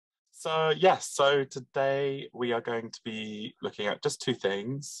Yes, so today we are going to be looking at just two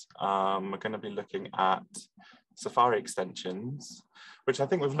things. We're going to be looking at Safari extensions, which I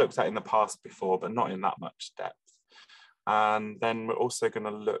think we've looked at in the past before, but not in that much depth. And then we're also going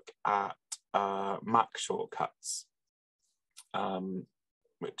to look at Mac shortcuts,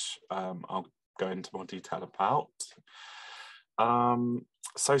 which I'll go into more detail about.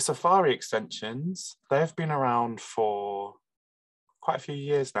 So Safari extensions, they've been around for quite a few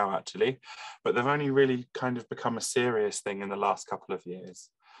years now, actually, but they've only really kind of become a serious thing in the last couple of years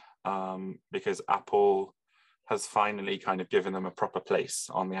because Apple has finally kind of given them a proper place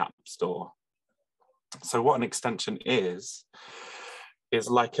on the App Store. So what an extension is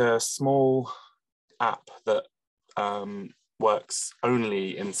like a small app that works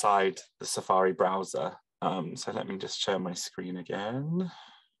only inside the Safari browser. So let me just share my screen again.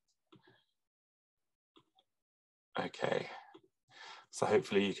 Okay. So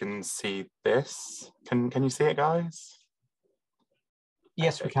hopefully you can see this. Can you see it, guys?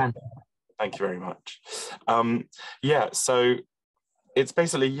 Yes, okay. We can. Thank you very much. Yeah, so it's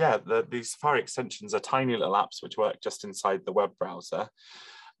basically, these Safari extensions are tiny little apps which work just inside the web browser.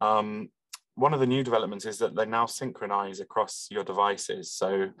 One of the new developments is that they now synchronize across your devices.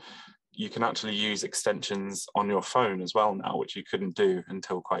 So you can actually use extensions on your phone as well now, which you couldn't do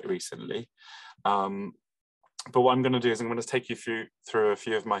until quite recently. But what I'm going to do is I'm going to take you through a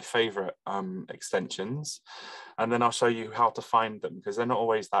few of my favorite extensions, and then I'll show you how to find them, because they're not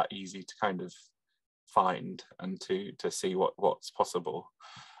always that easy to kind of find and to see what's possible.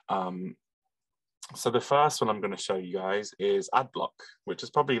 So the first one I'm going to show you guys is Adblock, which is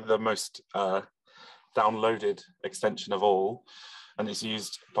probably the most downloaded extension of all, and it's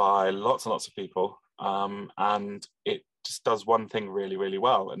used by lots and lots of people, and it just does one thing really, really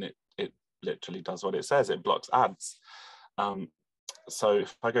well, and it literally does what it says. It blocks ads. So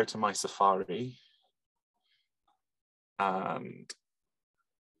if I go to my Safari and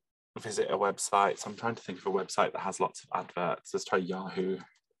visit a website, so I'm trying to think of a website that has lots of adverts. Let's try Yahoo.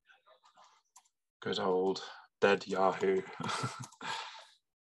 Good old dead Yahoo.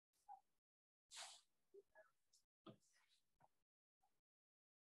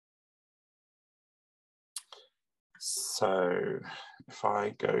 So if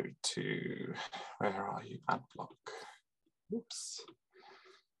I go to, where are you, Adblock? Oops.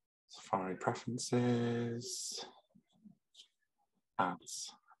 Safari preferences,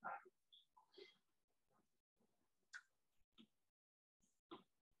 ads.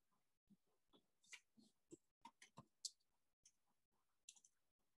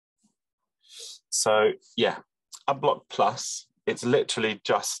 So yeah, Adblock Plus, it's literally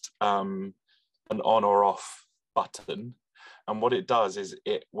just an on or off button, and what it does is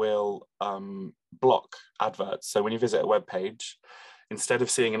it will block adverts. So when you visit a web page, instead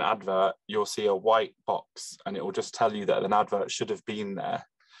of seeing an advert, you'll see a white box, and it will just tell you that an advert should have been there.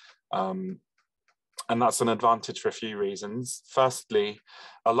 And that's an advantage for a few reasons. Firstly,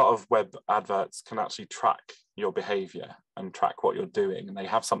 a lot of web adverts can actually track your behavior and track what you're doing, and they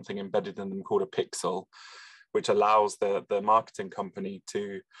have something embedded in them called a pixel, which allows the marketing company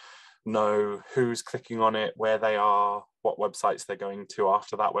to know who's clicking on it, where they are, what websites they're going to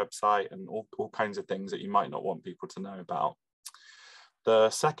after that website, and all kinds of things that you might not want people to know about. The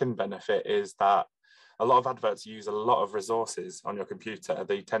second benefit is that a lot of adverts use a lot of resources on your computer.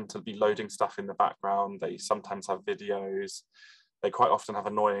 They tend to be loading stuff in the background. They sometimes have videos. They quite often have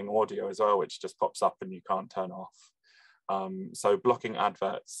annoying audio as well, which just pops up and you can't turn off. So blocking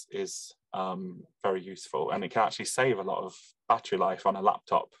adverts is very useful, and it can actually save a lot of battery life on a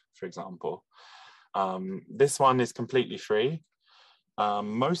laptop, for example. This one is completely free.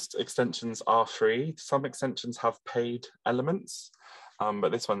 Most extensions are free. Some extensions have paid elements,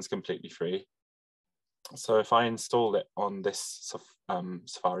 but this one's completely free. So if I install it on this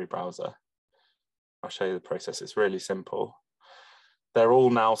Safari browser, I'll show you the process. It's really simple. They're all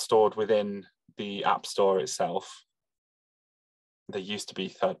now stored within the App Store itself. They used to be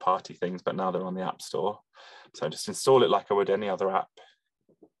third-party things, but now they're on the App Store. So just install it like I would any other app.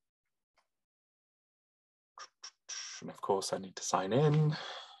 And of course, I need to sign in.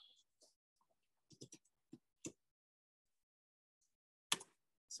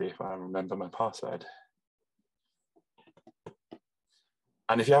 See if I remember my password.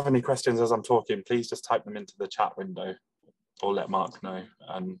 And if you have any questions as I'm talking, please just type them into the chat window or let Mark know.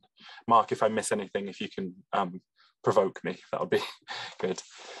 And Mark, if I miss anything, if you can provoke me, that would be good.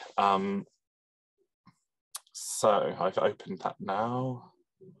 So I've opened that now.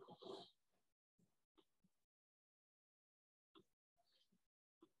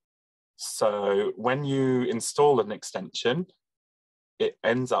 So when you install an extension, it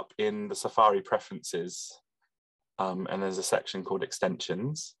ends up in the Safari preferences, and there's a section called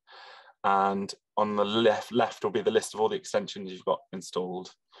extensions. And on the left will be the list of all the extensions you've got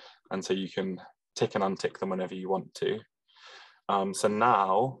installed. And so you can tick and untick them whenever you want to. So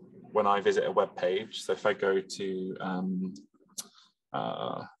now when I visit a web page, so if I go to,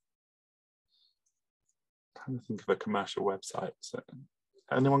 trying to think of a commercial website. So,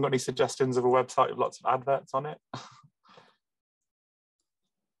 anyone got any suggestions of a website with lots of adverts on it?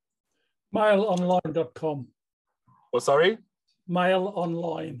 Mailonline.com. Well, sorry? Mail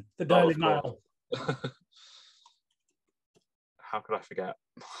Online, the Daily Mail. How could I forget?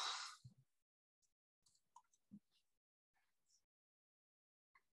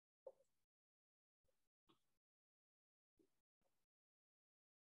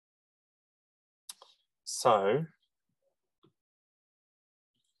 So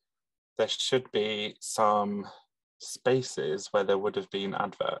there should be some spaces where there would have been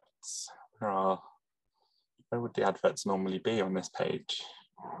adverts. Where would the adverts normally be on this page?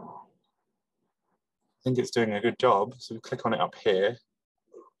 I think it's doing a good job. So we click on it up here.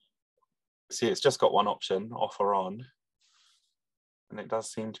 See, it's just got one option, off or on. And it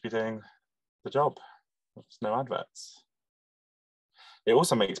does seem to be doing the job. There's no adverts. It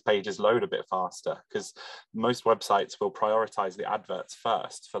also makes pages load a bit faster because most websites will prioritize the adverts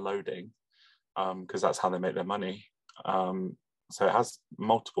first for loading because that's how they make their money. So it has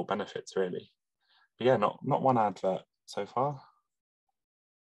multiple benefits really. But yeah, not one advert so far.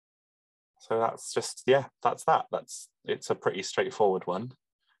 So that's just, yeah, that's that. It's a pretty straightforward one.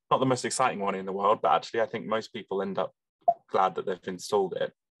 Not the most exciting one in the world, but actually I think most people end up glad that they've installed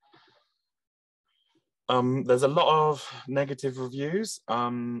it. There's a lot of negative reviews,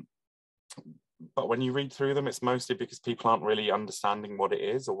 but when you read through them, it's mostly because people aren't really understanding what it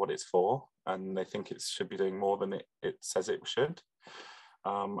is or what it's for, and they think it should be doing more than it says it should.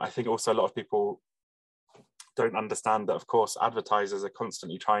 I think also a lot of people don't understand that, of course, advertisers are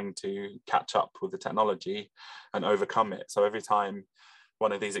constantly trying to catch up with the technology and overcome it. So every time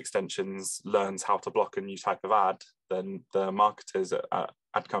one of these extensions learns how to block a new type of ad, then the marketers at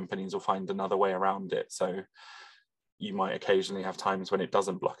ad companies will find another way around it. So you might occasionally have times when it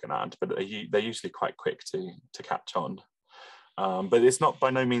doesn't block an ad, but they're usually quite quick to catch on. But it's not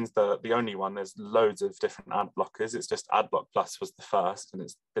by no means the only one. There's loads of different ad blockers. It's just AdBlock Plus was the first and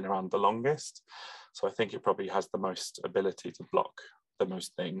it's been around the longest. So I think it probably has the most ability to block the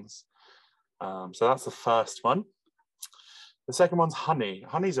most things. So that's the first one. The second one's Honey.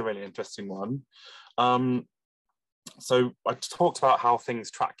 Honey's a really interesting one. So I talked about how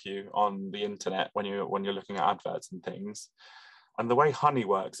things track you on the internet when you're looking at adverts and things. And the way Honey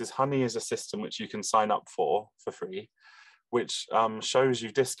works is Honey is a system which you can sign up for free, which shows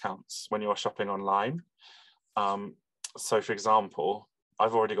you discounts when you're shopping online. So for example,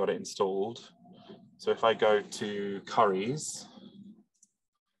 I've already got it installed. So if I go to Currys,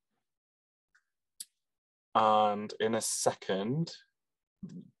 and in a second,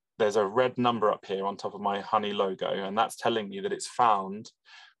 there's a red number up here on top of my Honey logo, and that's telling me that it's found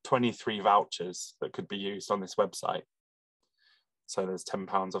 23 vouchers that could be used on this website. So there's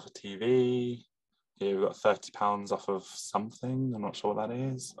 £10 off a TV. Here we've got £30 off of something, I'm not sure what that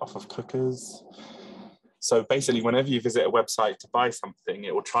is, off of cookers. So basically, whenever you visit a website to buy something,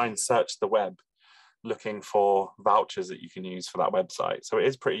 it will try and search the web looking for vouchers that you can use for that website. So it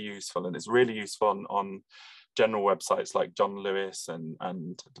is pretty useful, and it's really useful on general websites like John Lewis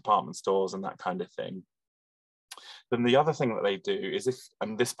and department stores and that kind of thing. Then the other thing that they do is,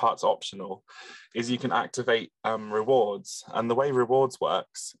 and this part's optional, is you can activate rewards. And the way rewards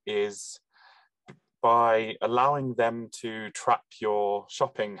works is by allowing them to track your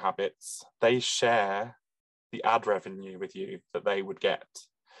shopping habits, they share the ad revenue with you that they would get.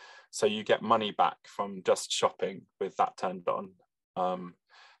 So you get money back from just shopping with that turned on.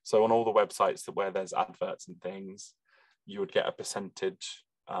 So on all the websites where there's adverts and things, you would get a percentage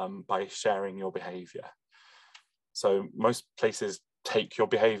by sharing your behavior. So most places take your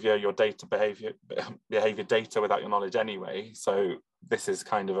behavior data without your knowledge anyway. So this is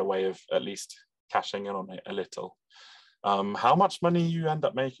kind of a way of at least cashing in on it a little. How much money you end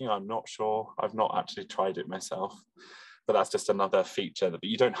up making, I'm not sure. I've not actually tried it myself, but that's just another feature. But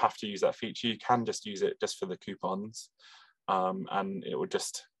you don't have to use that feature. You can just use it just for the coupons. And it will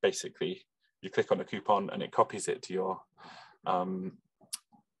just basically, you click on a coupon and it copies it to your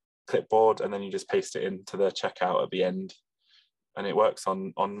clipboard, and then you just paste it into the checkout at the end. And it works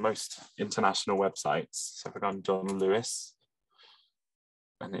on most international websites. So if I go on John Lewis,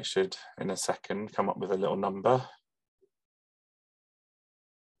 and it should in a second come up with a little number.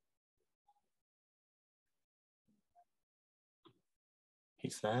 he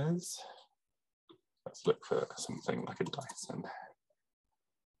says. Let's look for something like a Dyson.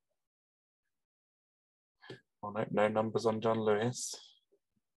 Oh, no, no numbers on John Lewis.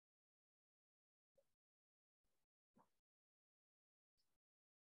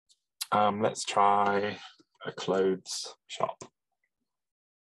 Let's try a clothes shop.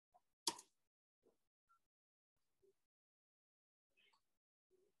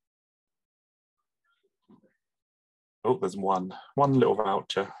 Oh, there's one little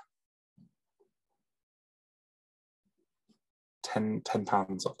voucher.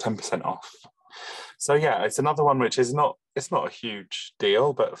 £10 off, 10% off. So yeah, it's another one which is not, it's not a huge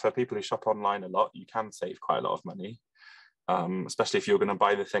deal, but for people who shop online a lot, you can save quite a lot of money, especially if you're going to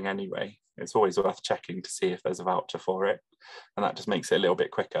buy the thing anyway. It's always worth checking to see if there's a voucher for it, and that just makes it a little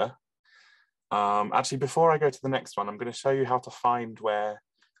bit quicker. Actually, before I go to the next one, I'm going to show you how to find where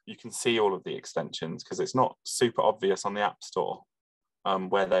you can see all of the extensions, because it's not super obvious on the App Store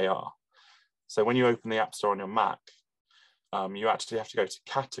where they are. So when you open the App Store on your Mac, you actually have to go to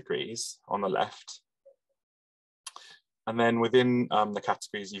categories on the left. And then within the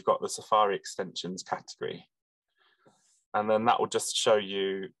categories, you've got the Safari extensions category. And then that will just show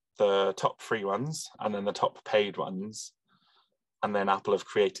you the top free ones and then the top paid ones. And then Apple have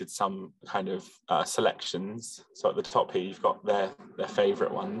created some kind of selections. So at the top here, you've got their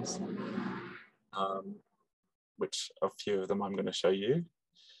favorite ones, which a few of them I'm going to show you.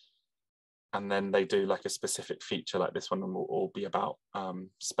 And then they do like a specific feature, like this one will all be about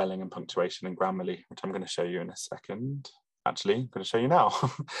spelling and punctuation and Grammarly, which I'm going to show you in a second. Actually, I'm going to show you now.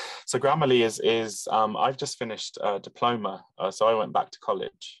 So Grammarly is I've just finished a diploma, so I went back to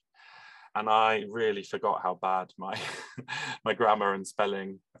college, and I really forgot how bad my my grammar and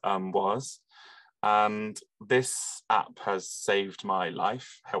spelling was. And this app has saved my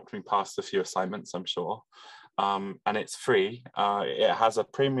life, helped me pass a few assignments, I'm sure. And it's free. It has a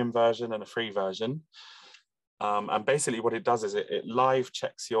premium version and a free version. And basically what it does is it live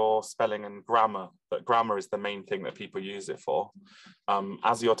checks your spelling and grammar, but grammar is the main thing that people use it for,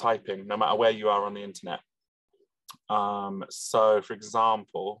 as you're typing, no matter where you are on the internet. So for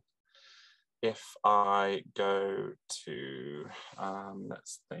example, if I go to,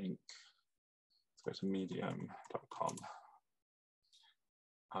 let's go to medium.com.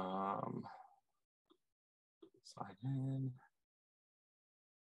 Sign in.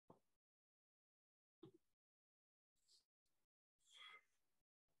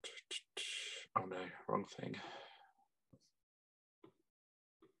 Oh no, wrong thing.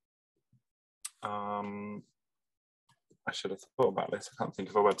 I should have thought about this. I can't think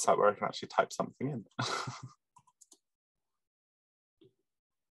of a website where I can actually type something in.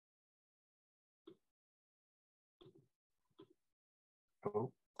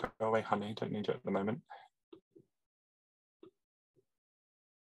 Oh, go away, honey. Don't need you at the moment.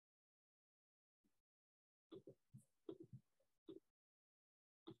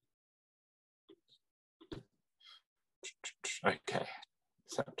 Okay,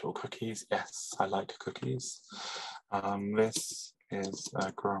 accept all cookies. Yes, I like cookies. This is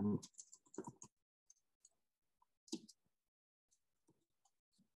Grum.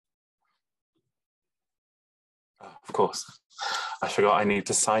 Oh, of course, I forgot I need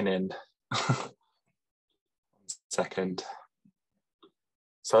to sign in. 1 second.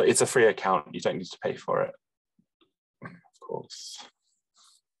 So it's a free account. You don't need to pay for it, of course.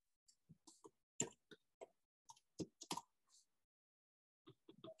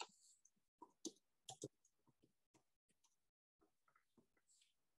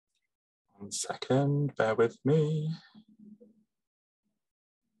 One second, bear with me.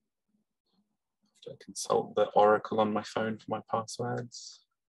 I have to consult the Oracle on my phone for my passwords.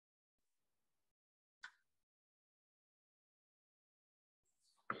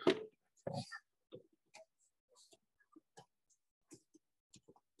 Okay.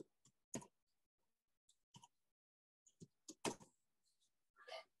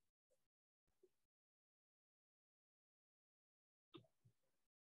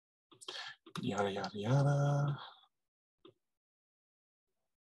 Yada, yada, yada.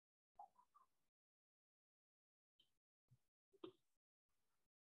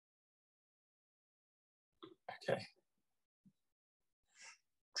 Okay.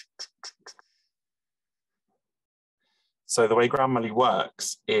 So the way Grammarly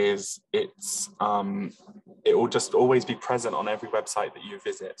works is it will just always be present on every website that you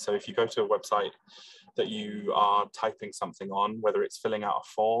visit. So if you go to a website that you are typing something on, whether it's filling out a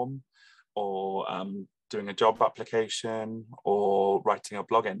form or doing a job application or writing a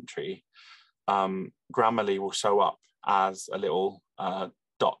blog entry, Grammarly will show up as a little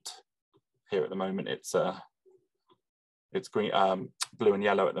dot. Here at the moment, it's green. blue and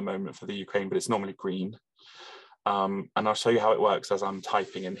yellow at the moment for the Ukraine, but it's normally green. And I'll show you how it works as I'm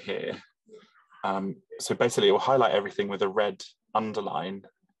typing in here. So basically it will highlight everything with a red underline,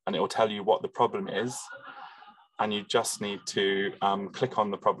 and it will tell you what the problem is. And you just need to click on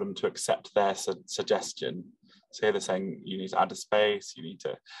the problem to accept their suggestion. So here they're saying you need to add a space, you need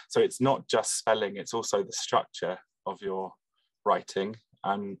to, so it's not just spelling, it's also the structure of your writing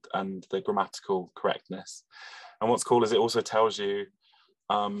and the grammatical correctness. And what's cool is it also tells you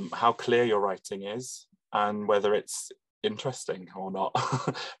how clear your writing is and whether it's interesting or not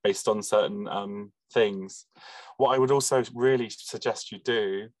based on certain things. What I would also really suggest you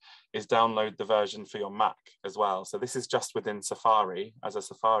do is download the version for your Mac as well. So this is just within Safari as a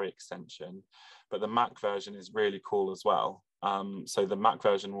Safari extension, but the Mac version is really cool as well. So the Mac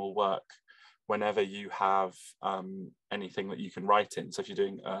version will work whenever you have anything that you can write in. So if you're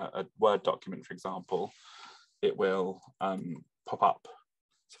doing a Word document, for example, it will pop up.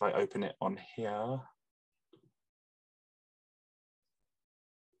 So if I open it on here,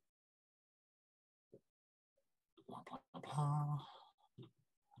 blah, blah, blah.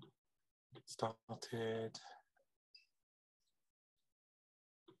 Started.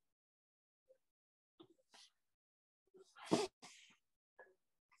 Of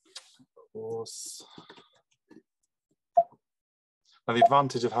course. Now the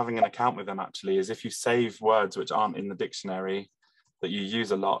advantage of having an account with them actually is if you save words which aren't in the dictionary that you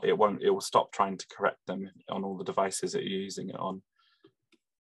use a lot, it will stop trying to correct them on all the devices that you're using it on.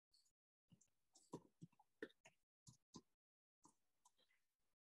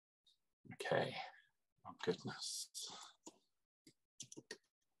 Okay, oh goodness.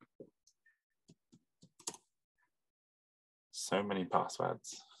 So many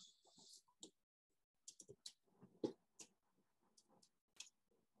passwords.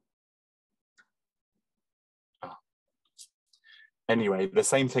 Oh. Anyway, the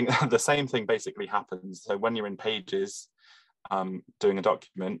same thing basically happens. So when you're in Pages doing a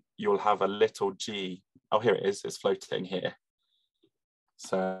document, you'll have a little G. Oh, here it is, it's floating here.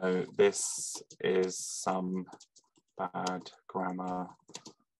 So this is some bad grammar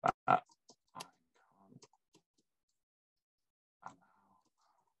that I can't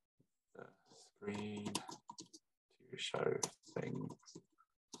allow the screen to show things.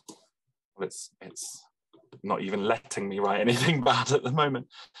 Well, it's not even letting me write anything bad at the moment,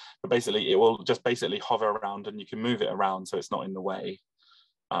 but basically it will just basically hover around and you can move it around so it's not in the way,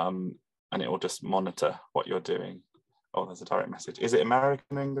 and it will just monitor what you're doing. Oh, there's a direct message. Is it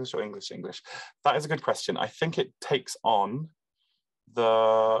American English or English English? That is a good question. I think it takes on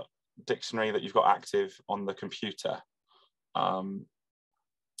the dictionary that you've got active on the computer.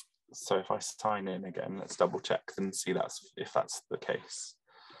 So if I sign in again, let's double check and see if that's the case.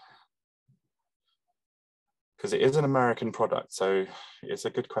 Because it is an American product, so it's a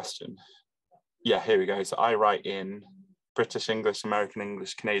good question. Yeah, here we go. So I write in British English, American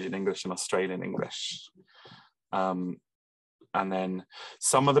English, Canadian English, and Australian English. And then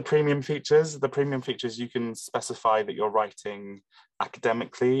some of the premium features you can specify that you're writing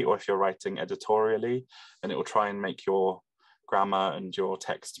academically or if you're writing editorially, and it will try and make your grammar and your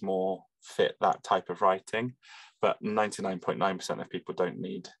text more fit that type of writing. But 99.9% of people don't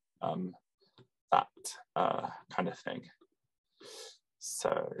need that kind of thing.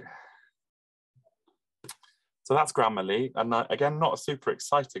 So that's Grammarly, and again, not a super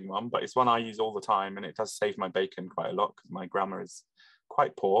exciting one, but it's one I use all the time, and it does save my bacon quite a lot because my grammar is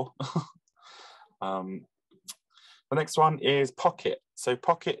quite poor. The next one is Pocket. So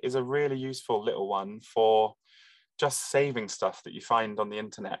Pocket is a really useful little one for just saving stuff that you find on the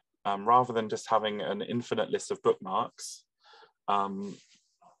internet, rather than just having an infinite list of bookmarks.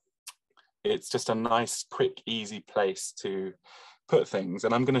 It's just a nice, quick, easy place to put things.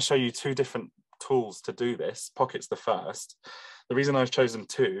 And I'm going to show you two different tools to do this. Pocket's the first. The reason I've chosen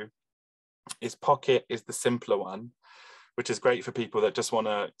two is Pocket is the simpler one, which is great for people that just want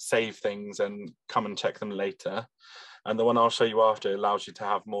to save things and come and check them later. And the one I'll show you after allows you to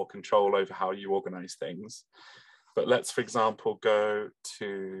have more control over how you organize things. But let's, for example, let's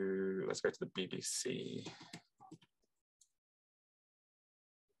go to the BBC.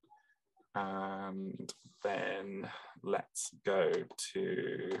 And then let's go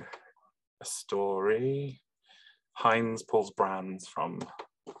to a story. Heinz pulls brands from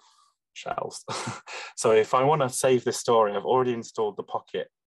shelves. So if I want to save this story, I've already installed the Pocket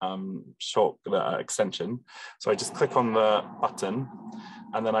extension. So I just click on the button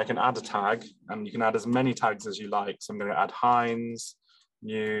and then I can add a tag, and you can add as many tags as you like. So I'm going to add Heinz,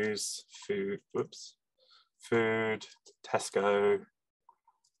 news, food, Tesco,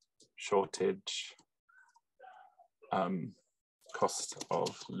 shortage, cost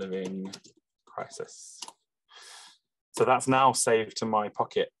of living crisis. So that's now saved to my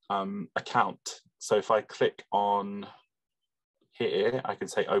Pocket account. So if I click on here, I can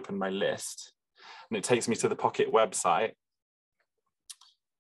say open my list, and it takes me to the Pocket website.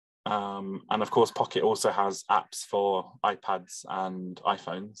 And of course, Pocket also has apps for iPads and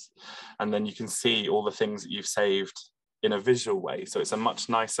iPhones. And then you can see all the things that you've saved in a visual way. So it's a much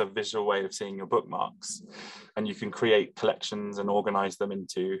nicer visual way of seeing your bookmarks. And you can create collections and organize them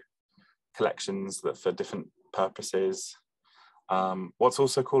into collections that for different purposes. What's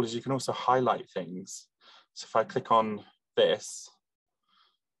also cool is you can also highlight things. So if I click on this,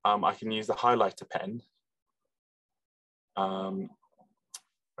 I can use the highlighter pen.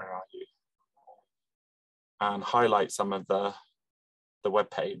 Where are you? And highlight some of the web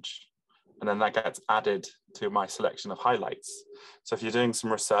page, and then that gets added to my selection of highlights. So if you're doing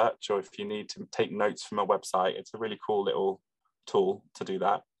some research or if you need to take notes from a website, it's a really cool little tool to do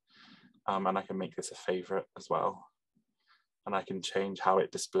that. And I can make this a favorite as well. And I can change how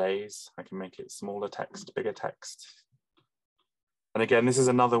it displays. I can make it smaller text, bigger text. And again, this is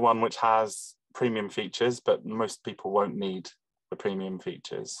another one which has premium features, but most people won't need the premium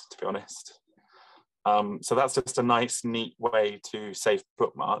features, to be honest. So that's just a nice, neat way to save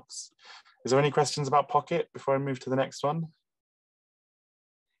bookmarks. Is there any questions about Pocket before I move to the next one?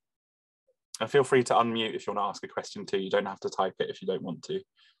 And feel free to unmute if you want to ask a question too. You don't have to type it if you don't want to.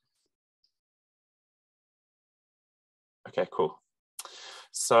 Okay, cool.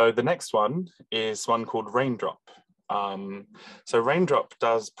 So the next one is one called Raindrop. So Raindrop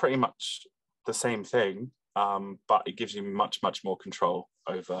does pretty much the same thing, but it gives you much more control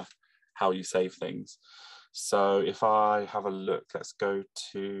over how you save things. So if I have a look, let's go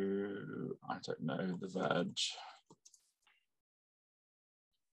to, I don't know, The Verge.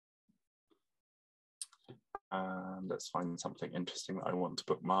 And let's find something interesting that I want to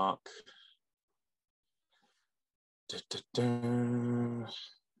bookmark. I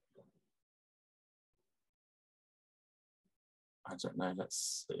don't know,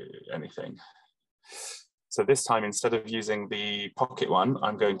 let's see, anything. So this time, instead of using the Pocket one,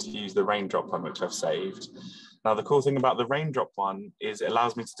 I'm going to use the Raindrop one, which I've saved. Now, the cool thing about the Raindrop one is it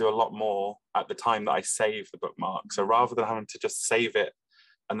allows me to do a lot more at the time that I save the bookmark. So rather than having to just save it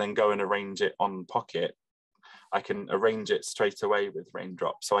and then go and arrange it on Pocket, I can arrange it straight away with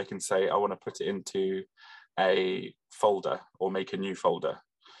Raindrop. So I can say, I want to put it into a folder or make a new folder.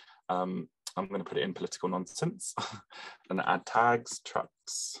 I'm going to put it in political nonsense and add tags,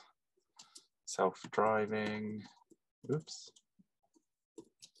 trucks, self-driving, oops,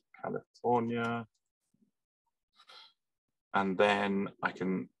 California. And then I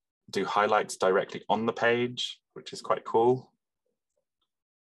can do highlights directly on the page, which is quite cool.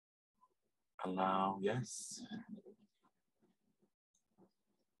 Allow, yes.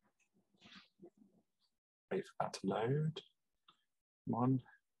 Wait for that to load. Come on,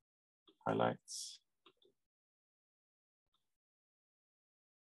 highlights.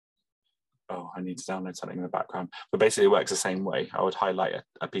 Oh, I need to download something in the background. But basically it works the same way. I would highlight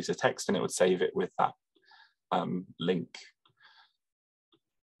a piece of text and it would save it with that link.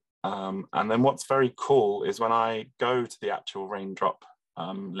 And then what's very cool is when I go to the actual Raindrop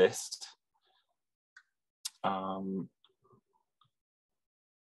list,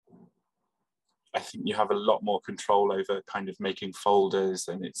 I think you have a lot more control over kind of making folders,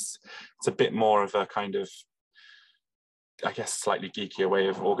 and it's a bit more of a kind of, I guess, slightly geekier way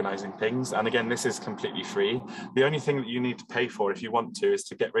of organizing things. And again, this is completely free. The only thing that you need to pay for if you want to is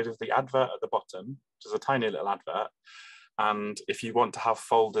to get rid of the advert at the bottom, which is a tiny little advert. And if you want to have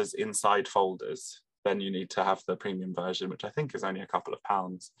folders inside folders, then you need to have the premium version, which I think is only a couple of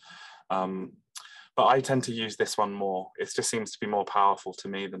pounds. But I tend to use this one more. It just seems to be more powerful to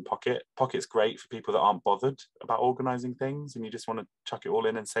me than Pocket. Pocket's great for people that aren't bothered about organizing things and you just want to chuck it all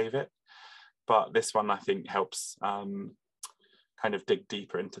in and save it. But this one I think helps kind of dig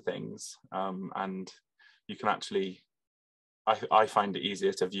deeper into things. And you can actually, I find it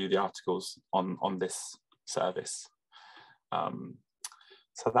easier to view the articles on this service.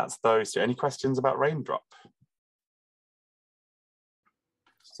 So that's those two. Any questions about Raindrop?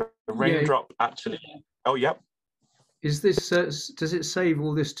 So Raindrop actually, oh, yep. Is this, does it save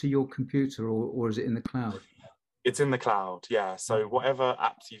all this to your computer or is it in the cloud? It's in the cloud, yeah. So whatever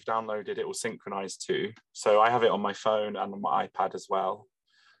apps you've downloaded, it will synchronize to. So I have it on my phone and on my iPad as well.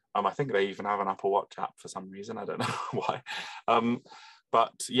 I think they even have an Apple Watch app for some reason. I don't know why.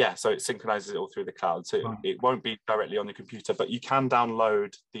 But yeah, so it synchronizes it all through the cloud. So it won't be directly on your computer, but you can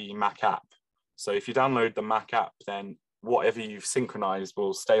download the Mac app. So if you download the Mac app, then whatever you've synchronized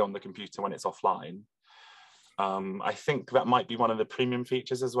will stay on the computer when it's offline. I think that might be one of the premium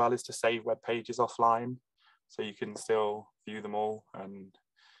features as well, is to save web pages offline, so you can still view them all and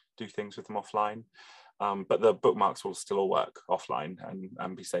do things with them offline. But the bookmarks will still all work offline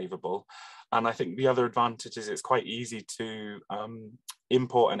and be savable. And I think the other advantage is it's quite easy to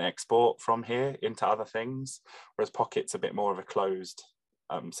import and export from here into other things, whereas Pocket's a bit more of a closed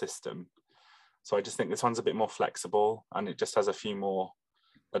system. So I just think this one's a bit more flexible, and it just has a few more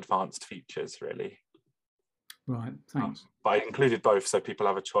advanced features, really. Right, thanks. But I included both so people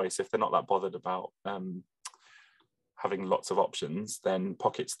have a choice. If they're not that bothered about having lots of options, then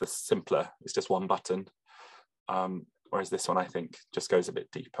Pocket's the simpler. It's just one button. Whereas this one, I think, just goes a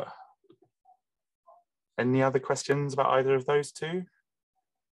bit deeper. Any other questions about either of those two?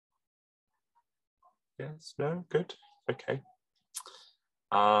 Yes, no, good, okay.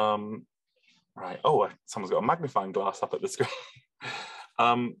 Right, oh, someone's got a magnifying glass up at the screen.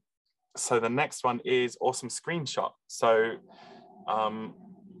 So the next one is Awesome Screenshot. So I'm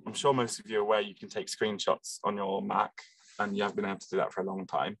sure most of you are aware you can take screenshots on your Mac, and you have been able to do that for a long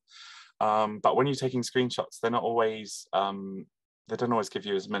time. But when you're taking screenshots, they're not always, they don't always give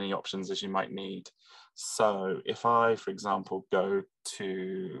you as many options as you might need. So if I, for example, go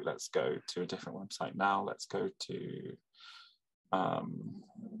to, let's go to a different website now. Let's go to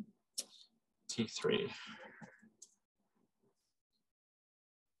T3.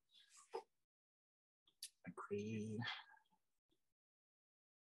 Agree.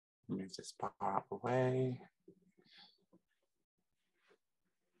 Move this bar out of the way.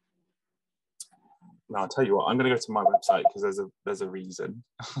 Now I'll tell you what, I'm going to go to my website because there's a reason,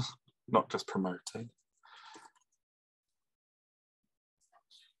 not just promoting.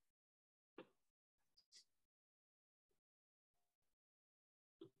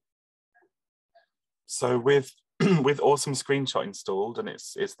 So with Awesome Screenshot installed, and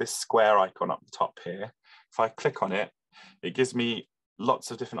it's this square icon up the top here. If I click on it, it gives me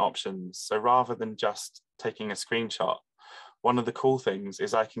lots of different options. So rather than just taking a screenshot, one of the cool things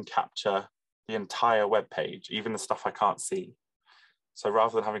is I can capture the entire web page, even the stuff I can't see. So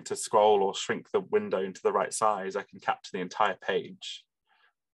rather than having to scroll or shrink the window into the right size, I can capture the entire page,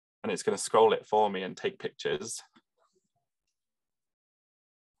 and it's going to scroll it for me and take pictures.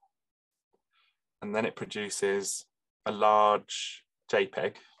 And then it produces a large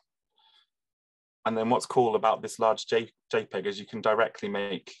JPEG. And then what's cool about this large JPEG is you can directly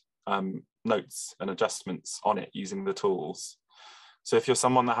make notes and adjustments on it using the tools. So if you're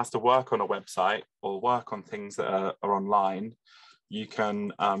someone that has to work on a website or work on things that are online, you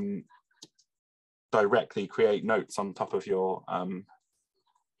can directly create notes on top of your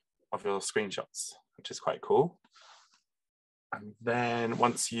screenshots, which is quite cool. And then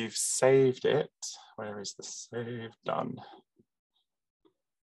once you've saved it, where is the save? Done.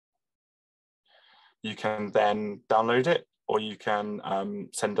 You can then download it, or you can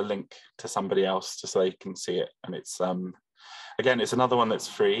send a link to somebody else just so they can see it. And it's, again, it's another one that's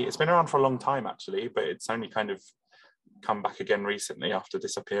free. It's been around for a long time, actually, but it's only kind of come back again recently after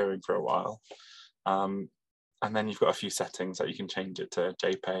disappearing for a while. And then you've got a few settings that you can change it to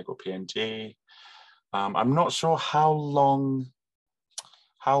JPEG or PNG. I'm not sure how long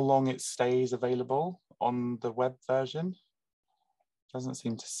it stays available on the web version. Doesn't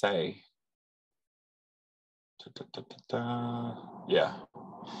seem to say. Yeah.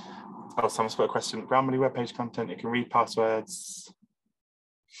 Oh, someone's got a question. Grammarly web page content, it can read passwords.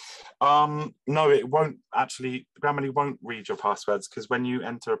 No, it won't actually. Grammarly won't read your passwords, because when you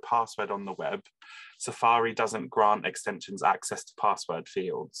enter a password on the web, Safari doesn't grant extensions access to password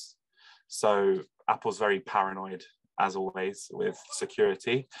fields. So Apple's very paranoid, as always, with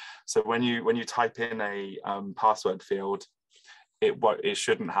security. So when you type in a password field, it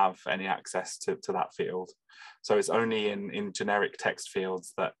shouldn't have any access to that field. So it's only in generic text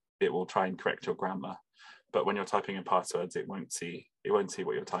fields that it will try and correct your grammar. But when you're typing in passwords, it won't see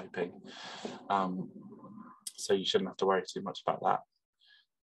what you're typing. So you shouldn't have to worry too much about that.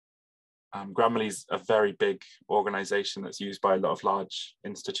 Grammarly's a very big organization that's used by a lot of large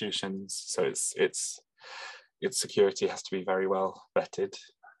institutions. So its security has to be very well vetted.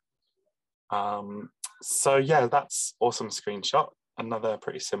 So yeah, that's Awesome Screenshot. Another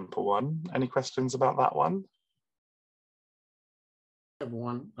pretty simple one. Any questions about that one? I have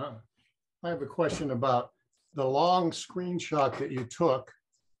one. I have a question about the long screenshot that you took.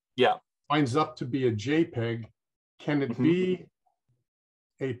 Yeah. Winds up to be a JPEG. Can it be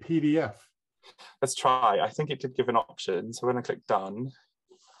a PDF? Let's try. I think it did give an option. So when I click done,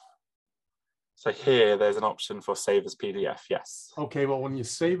 so here there's an option for save as PDF. Yes. Okay. Well, when you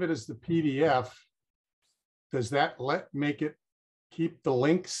save it as the PDF, does that make it keep the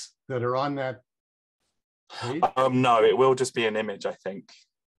links that are on that No, it will just be an image, I think.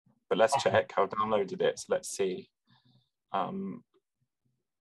 But let's check. I've downloaded it, so let's see. 8.4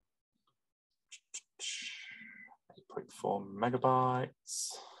 megabytes.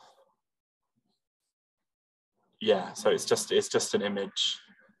 Yeah, so it's just an image.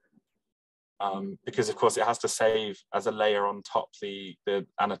 Because of course it has to save as a layer on top the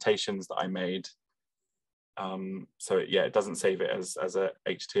annotations that I made. So it doesn't save it as a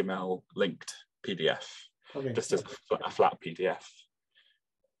HTML linked PDF, just as a flat PDF.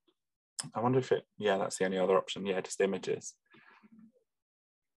 I wonder if that's the only other option. Yeah, just images.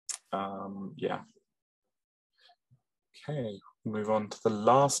 Yeah. Okay, move on to the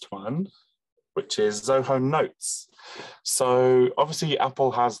last one, which is Zoho Notes. So obviously Apple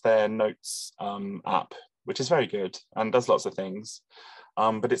has their Notes app, which is very good and does lots of things.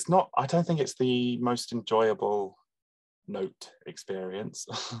 But it's not, I don't think it's the most enjoyable note experience.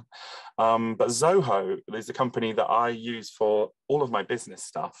 But Zoho is a company that I use for all of my business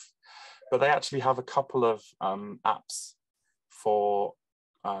stuff, but they actually have a couple of apps for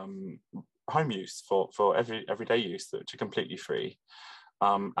home use, for everyday use, which are completely free.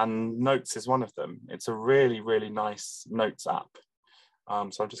 And Notes is one of them. It's a really, really nice Notes app.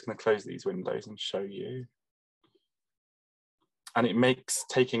 So I'm just going to close these windows and show you. And it makes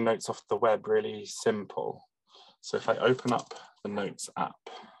taking notes off the web really simple. So if I open up the Notes app,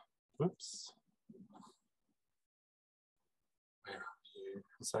 whoops. Where are you?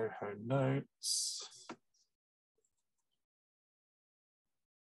 Zoho Notes.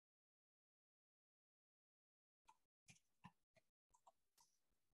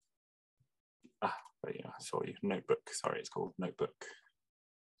 There you are, I saw you. Notebook, sorry, it's called Notebook.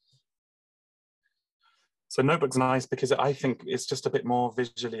 So Notebook's nice because I think it's just a bit more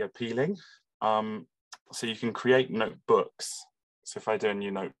visually appealing. So you can create notebooks. So if I do a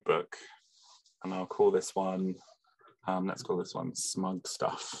new notebook, and I'll call this one, let's call this one Smug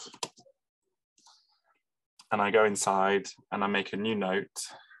Stuff. And I go inside and I make a new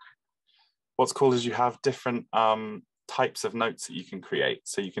note. What's cool is you have different types of notes that you can create.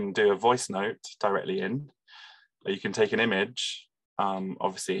 So you can do a voice note directly in, or you can take an image.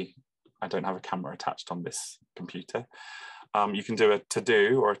 Obviously, I don't have a camera attached on this computer. You can do a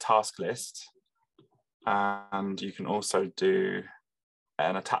to-do or a task list. And you can also do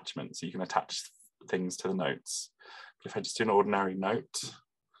an attachment. So you can attach things to the notes. If I just do an ordinary note,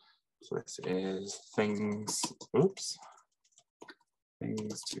 so this is things to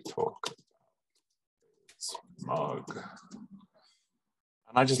talk Smug.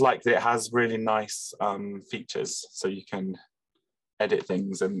 And I just like that it has really nice features, so you can edit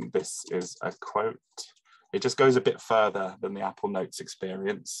things, and this is a quote. It just goes a bit further than the Apple Notes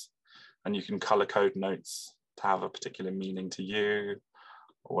experience, and you can color code notes to have a particular meaning to you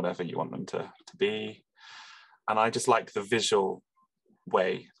or whatever you want them to be. And I just like the visual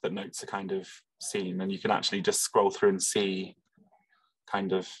way that notes are kind of seen, and you can actually just scroll through and see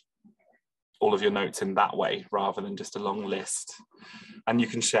kind of all of your notes in that way rather than just a long list. And you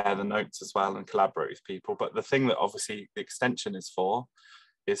can share the notes as well and collaborate with people. But the thing that obviously the extension is for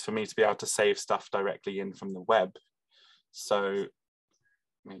me to be able to save stuff directly in from the web. So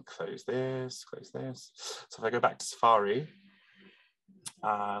let me close this. So if I go back to Safari,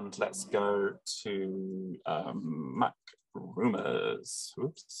 and let's go to Mac Rumors.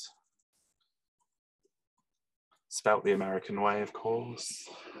 Oops. Spelt the American way, of course.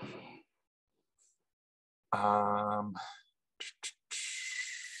 Fine,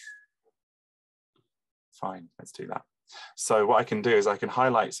 let's do that. So what I can do is I can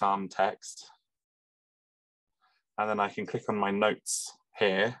highlight some text, and then I can click on my notes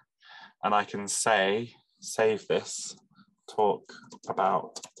here, and I can say, save this, talk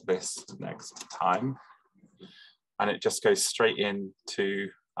about this next time. And it just goes straight into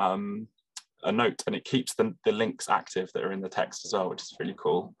a note, and it keeps the links active that are in the text as well, which is really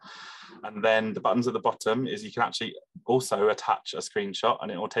cool. And then the buttons at the bottom is you can actually also attach a screenshot,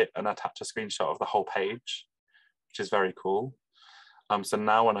 and it will take and attach a screenshot of the whole page, which is very cool. So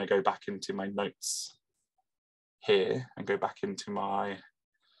now when I go back into my notes here and go back into my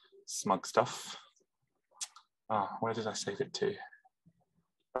Smug Stuff, where did I save it to?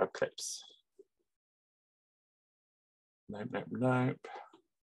 Web clips. Nope.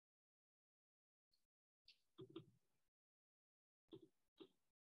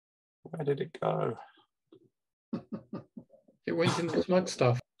 Where did it go? It went in the Smug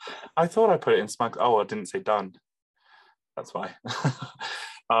Stuff. I thought I put it in Smug. Oh, I didn't say done. That's why.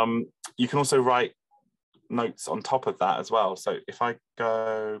 You can also write notes on top of that as well. So if I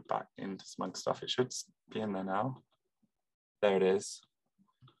go back into Smug Stuff, it should be in there now. There it is.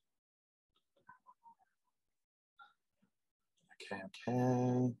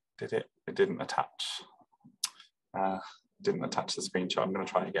 Okay. Did it? It didn't attach. Didn't attach the screenshot. I'm going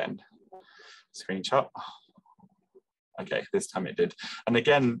to try again. Screenshot. Okay, this time it did. And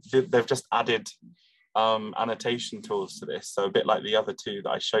again, they've just added annotation tools to this. So a bit like the other two that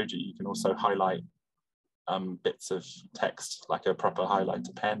I showed you, you can also highlight bits of text like a proper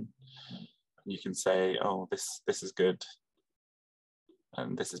highlighter pen. You can say, oh, this is good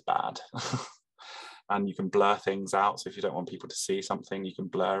and this is bad. And you can blur things out. So if you don't want people to see something, you can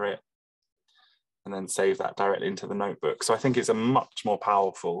blur it and then save that directly into the notebook. So I think it's a much more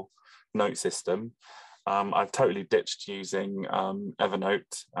powerful note system. I've totally ditched using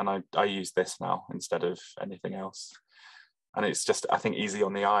Evernote, and I use this now instead of anything else. And it's just, I think, easy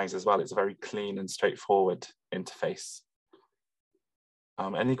on the eyes as well. It's a very clean and straightforward interface.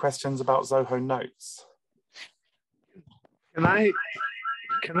 Any questions about Zoho Notes? Can I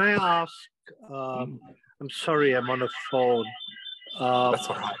ask, I'm sorry, I'm on a phone. That's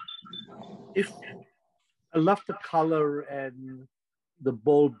all right. If I love the color and the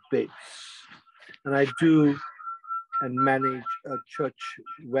bold bits, and I do and manage a church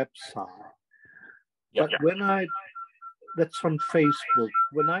website, Yep. but when that's on Facebook,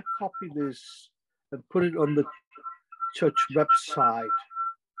 when I copy this and put it on the church website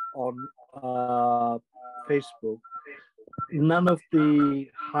on Facebook, none of the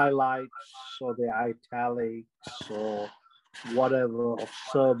highlights or the italics or whatever of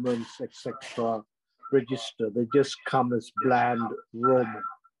sermons, etc., register. They just come as bland Roman.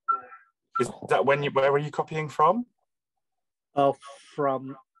 Is that where are you copying from?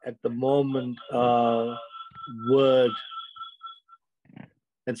 From, at the moment, Word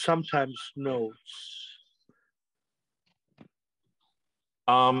and sometimes notes.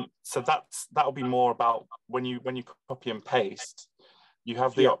 So that'll be more about when you copy and paste, you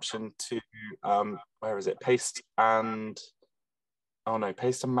have the option to where is it? Paste and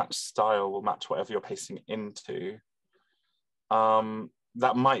match style will match whatever you're pasting into.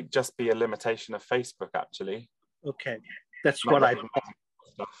 That might just be a limitation of Facebook, actually. Okay, that's what I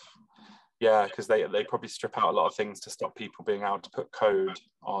thought. Yeah, because they probably strip out a lot of things to stop people being able to put code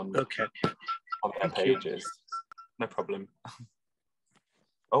on their pages. No problem.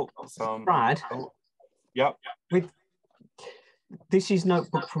 Oh, Brad. Oh, yep. This is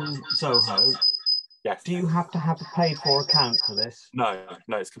Notebook from Zoho. Yes. Do you have to have a paid-for account for this? No,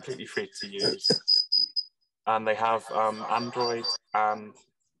 it's completely free to use. And they have Android and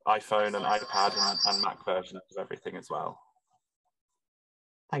iPhone and iPad and Mac versions of everything as well.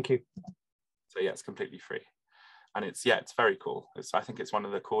 Thank you. So yeah, it's completely free. And it's very cool. I think it's one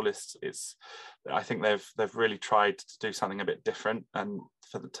of the coolest. I think they've really tried to do something a bit different and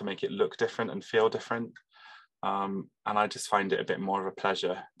to make it look different and feel different. And I just find it a bit more of a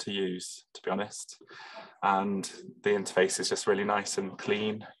pleasure to use, to be honest. And the interface is just really nice and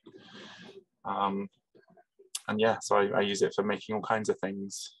clean. And yeah, so I use it for making all kinds of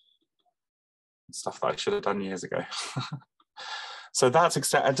things, stuff that I should have done years ago. So that's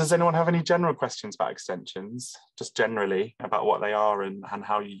does anyone have any general questions about extensions, just generally about what they are and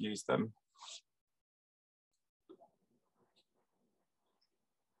how you use them?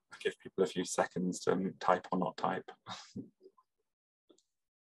 I'll give people a few seconds to type or not type.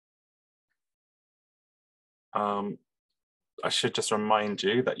 I should just remind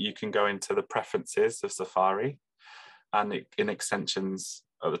you that you can go into the preferences of Safari, and in extensions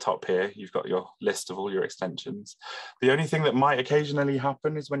at the top here, you've got your list of all your extensions. The only thing that might occasionally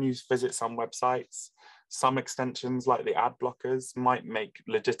happen is when you visit some websites, some extensions like the ad blockers might make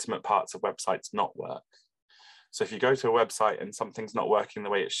legitimate parts of websites not work. So if you go to a website and something's not working the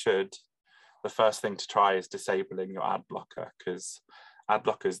way it should, the first thing to try is disabling your ad blocker, because ad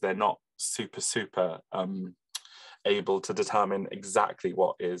blockers, they're not super able to determine exactly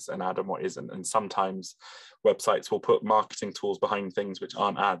what is an ad and what isn't. And sometimes websites will put marketing tools behind things which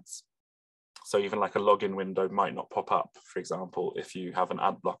aren't ads. So even like a login window might not pop up, for example, if you have an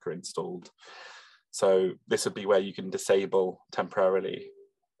ad blocker installed. So this would be where you can disable temporarily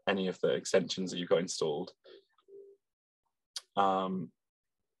any of the extensions that you've got installed. And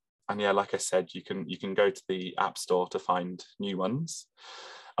yeah, like I said, you can go to the App Store to find new ones.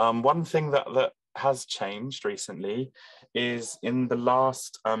 One thing that has changed recently is in the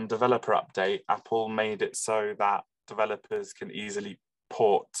last developer update, Apple made it so that developers can easily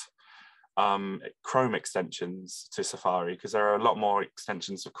port Chrome extensions to Safari, because there are a lot more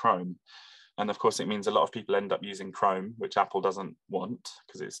extensions for Chrome. And of course, it means a lot of people end up using Chrome, which Apple doesn't want,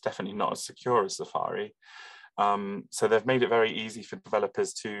 because it's definitely not as secure as Safari. So they've made it very easy for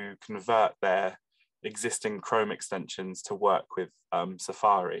developers to convert their existing Chrome extensions to work with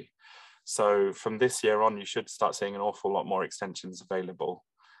Safari. So from this year on, you should start seeing an awful lot more extensions available.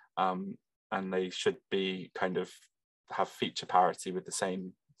 And they should be kind of have feature parity with the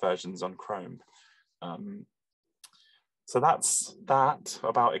same versions on Chrome. So that's that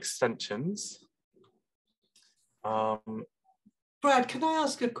about extensions. Brad, can I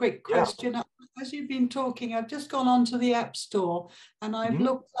ask a quick question? Yeah. As you've been talking, I've just gone onto the App Store and I've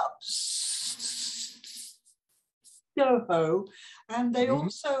looked up Soho, and they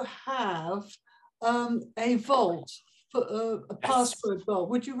also have a vault, a password vault.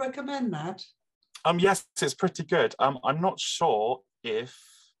 Would you recommend that? Yes, it's pretty good. I'm not sure if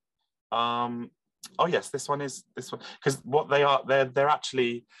oh yes, this one because what they are, they're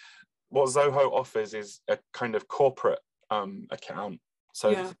actually, what Zoho offers is a kind of corporate account. So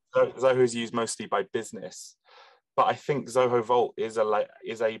yeah. Zoho is used mostly by business, but I think Zoho Vault is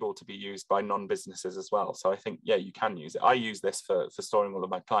able to be used by non-businesses as well. So I think, yeah, you can use it. I use this for storing all of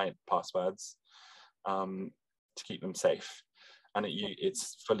my client passwords to keep them safe. And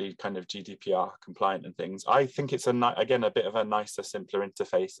it's fully kind of GDPR compliant and things. I think it's again a bit of a nicer, simpler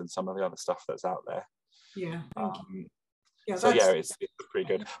interface than some of the other stuff that's out there. Yeah, thank you. Yeah, so yeah, it's pretty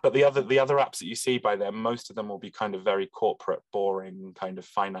good. But the other apps that you see by them, most of them will be kind of very corporate, boring kind of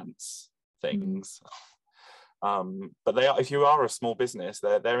finance things. But they are, if you are a small business,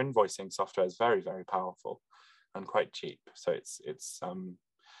 their invoicing software is very, very powerful and quite cheap. So it's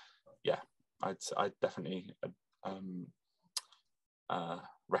yeah, I'd definitely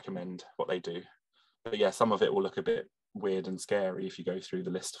recommend what they do. But yeah, some of it will look a bit weird and scary if you go through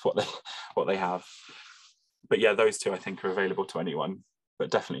the list of what they have. But yeah, those two I think are available to anyone, but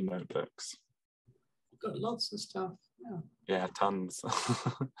definitely notebooks. Got lots of stuff. Yeah, tons.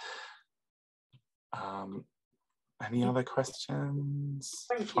 Any other questions?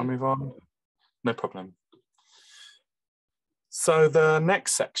 I'll move on. No problem. So the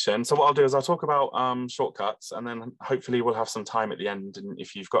next section, so what I'll do is I'll talk about shortcuts, and then hopefully we'll have some time at the end. And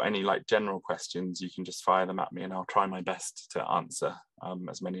if you've got any like general questions, you can just fire them at me and I'll try my best to answer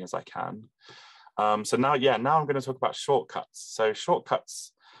as many as I can. So now I'm going to talk about shortcuts. So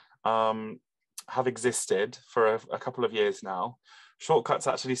shortcuts have existed for a couple of years now. Shortcuts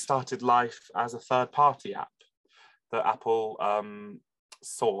actually started life as a third-party app that Apple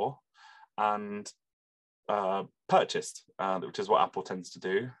saw and purchased, which is what Apple tends to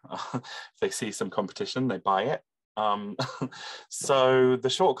do. If they see some competition, they buy it. So the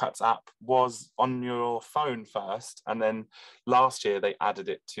Shortcuts app was on your phone first, and then last year they added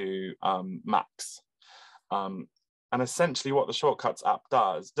it to Macs. And essentially what the Shortcuts app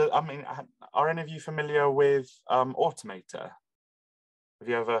does, I mean, are any of you familiar with Automator? Have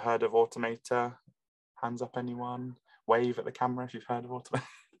you ever heard of Automator? Hands up, anyone? Wave at the camera if you've heard of Automator.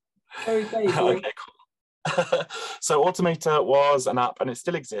 Very vaguely. Okay, cool. So Automator was an app, and it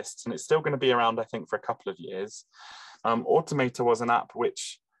still exists, and it's still going to be around, I think, for a couple of years. Automator was an app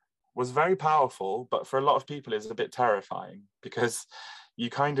which was very powerful, but for a lot of people is a bit terrifying, because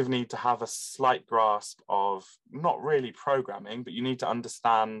you kind of need to have a slight grasp of not really programming, but you need to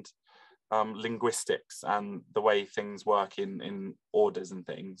understand linguistics and the way things work in orders and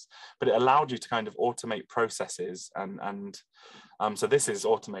things. But it allowed you to kind of automate processes, and so this is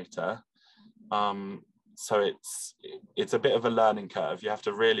Automator. So it's a bit of a learning curve. You have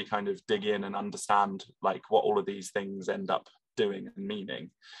to really kind of dig in and understand like what all of these things end up doing and meaning.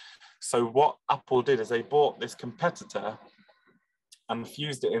 So what Apple did is they bought this competitor and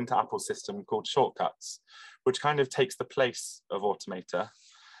fused it into Apple's system called Shortcuts, which kind of takes the place of Automator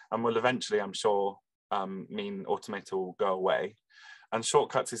and will eventually, I'm sure, mean Automator will go away. And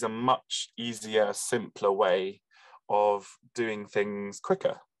Shortcuts is a much easier, simpler way of doing things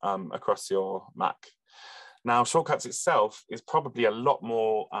quicker across your Mac. Now, Shortcuts itself is probably a lot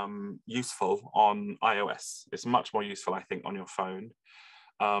more useful on iOS. It's much more useful, I think, on your phone.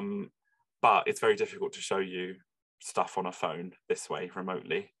 But it's very difficult to show you stuff on a phone this way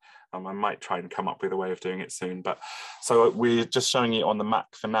remotely. I might try and come up with a way of doing it soon. But so we're just showing you on the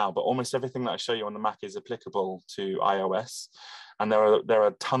Mac for now, but almost everything that I show you on the Mac is applicable to iOS. And there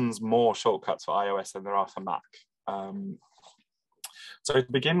are tons more shortcuts for iOS than there are for Mac. So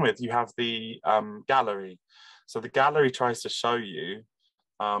to begin with, you have the gallery. So the gallery tries to show you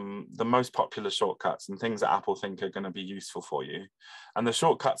the most popular shortcuts and things that Apple think are going to be useful for you. And the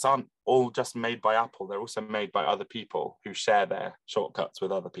shortcuts aren't all just made by Apple. They're also made by other people who share their shortcuts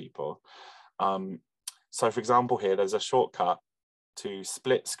with other people. So for example, here, there's a shortcut to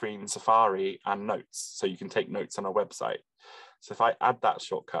split screen Safari and notes. So you can take notes on a website. So if I add that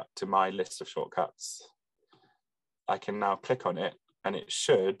shortcut to my list of shortcuts, I can now click on it and it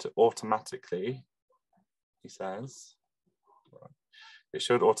should automatically, he says, it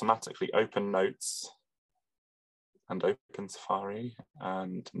should automatically open Notes and open Safari,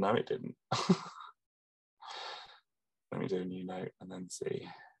 and no, it didn't. Let me do a new note and then see.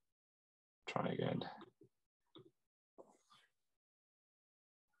 Try again.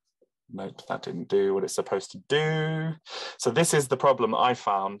 Nope, that didn't do what it's supposed to do. So this is the problem I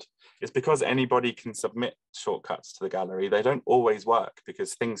found. It's because anybody can submit shortcuts to the gallery. They don't always work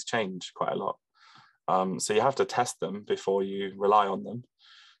because things change quite a lot. So you have to test them before you rely on them.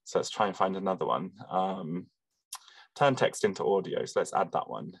 So let's try and find another one. Turn text into audio. So let's add that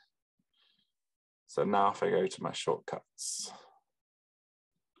one. So now if I go to my shortcuts.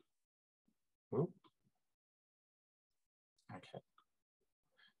 Ooh. Okay.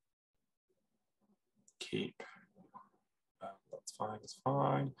 Keep. That's fine, that's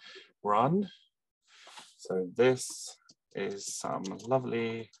fine. Run. So this is some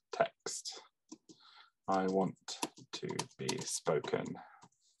lovely text. I want to be spoken.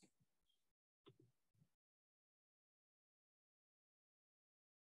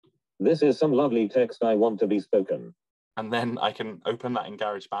 This is some lovely text I want to be spoken. And then I can open that in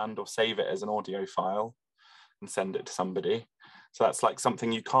GarageBand or save it as an audio file and send it to somebody. So that's like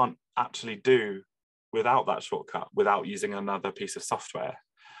something you can't actually do without that shortcut, without using another piece of software.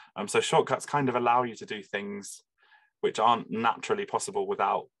 So shortcuts kind of allow you to do things which aren't naturally possible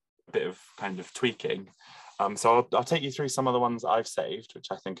without a bit of kind of tweaking. So I'll take you through some of the ones I've saved,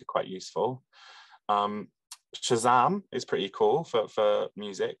 which I think are quite useful. Shazam is pretty cool for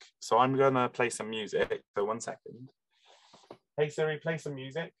music. So I'm gonna play some music, so 1 second. Hey Siri, play some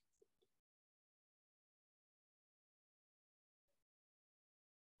music.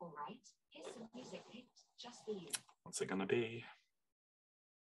 All right, here's some music picked just for you. What's it gonna be?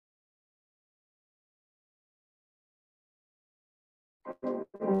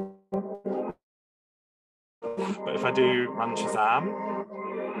 But if I do run Shazam,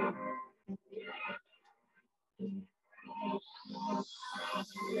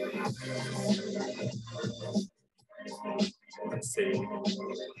 let's see.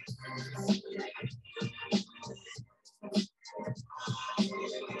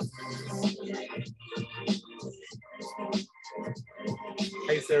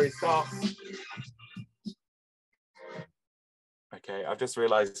 Hey Siri, stop. Okay, I've just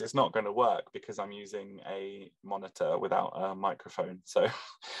realized it's not going to work because I'm using a monitor without a microphone. So,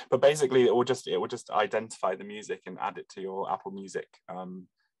 but basically it will just identify the music and add it to your Apple Music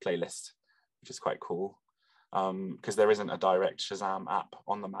playlist, which is quite cool. Because there isn't a direct Shazam app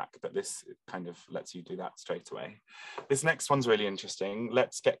on the Mac, but this kind of lets you do that straight away. This next one's really interesting.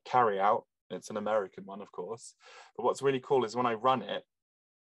 Let's Get Carry Out. It's an American one, of course. But what's really cool is when I run it,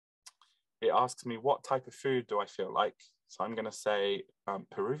 it asks me what type of food do I feel like. So I'm going to say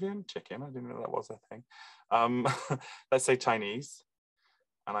Peruvian chicken. I didn't know that was a thing. Let's say Chinese.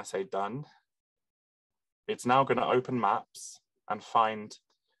 And I say done. It's now going to open maps and find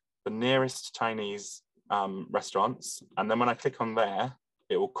the nearest Chinese restaurants. And then when I click on there,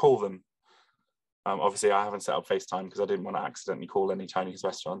 it will call them. Obviously, I haven't set up FaceTime because I didn't want to accidentally call any Chinese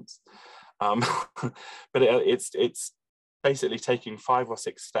restaurants. But it's basically taking 5 or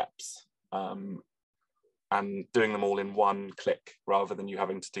 6 steps and doing them all in one click rather than you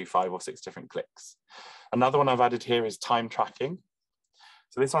having to do 5 or 6 different clicks. Another one I've added here is time tracking.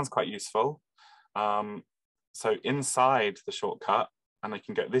 So this one's quite useful. So inside the shortcut, and I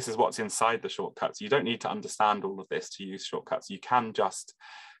can go, this is what's inside the shortcuts. You don't need to understand all of this to use shortcuts. You can just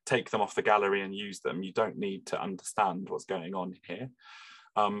take them off the gallery and use them. You don't need to understand what's going on here.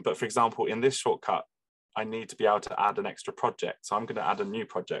 But for example, in this shortcut, I need to be able to add an extra project. So I'm going to add a new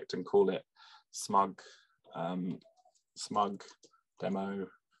project and call it Smug Demo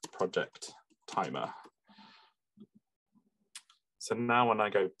Project Timer. So now when I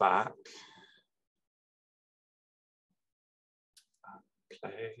go back,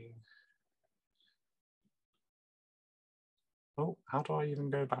 play. Oh, how do I even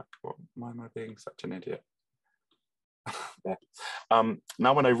go back? Why am I being such an idiot? There.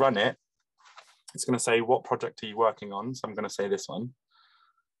 Now when I run it, it's going to say, what project are you working on? So I'm going to say this one.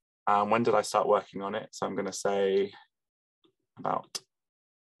 When did I start working on it? So I'm going to say about,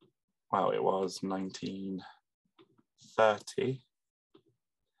 well, it was 1930.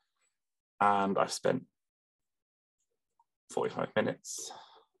 And I've spent 45 minutes.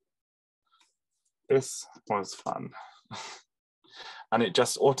 This was fun. And it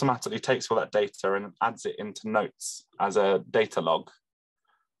just automatically takes all that data and adds it into Notes as a data log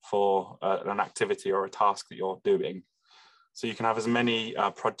for an activity or a task that you're doing. So you can have as many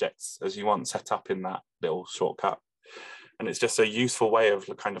projects as you want set up in that little shortcut. And it's just a useful way of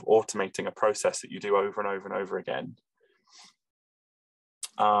kind of automating a process that you do over and over and over again.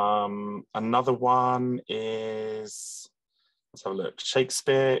 Another one is, let's have a look,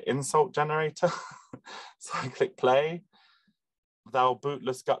 Shakespeare insult generator. So I click play. Thou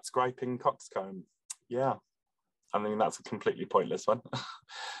bootless guts griping coxcomb. Yeah, I mean, that's a completely pointless one.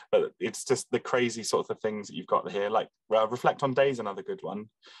 But it's just the crazy sorts of things that you've got here. Like reflect on day is another good one.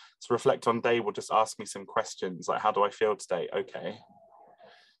 So reflect on day will just ask me some questions like, how do I feel today? Okay.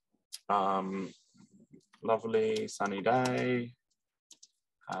 Lovely sunny day,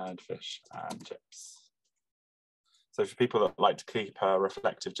 had fish and chips. So for people that like to keep a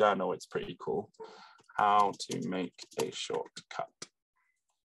reflective journal, it's pretty cool. How to make a shortcut.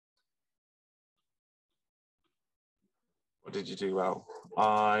 What did you do well?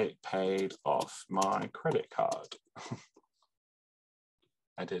 I paid off my credit card.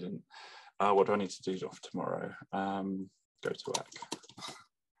 I didn't. What do I need to do off tomorrow? Go to work.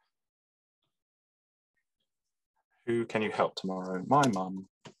 Who can you help tomorrow? My mum.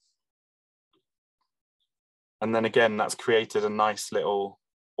 And then again, that's created a nice little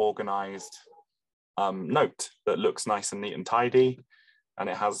organized note that looks nice and neat and tidy. And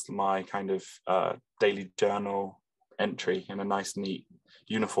it has my kind of daily journal entry in a nice, neat,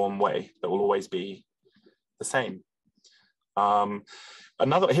 uniform way that will always be the same.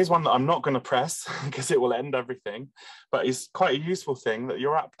 Here's one that I'm not going to press because it will end everything, but it's quite a useful thing that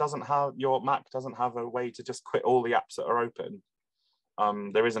your Mac doesn't have a way to just quit all the apps that are open.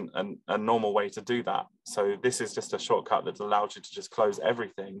 There isn't a normal way to do that. So this is just a shortcut that allows you to just close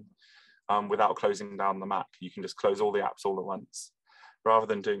everything without closing down the Mac. You can just close all the apps all at once. Rather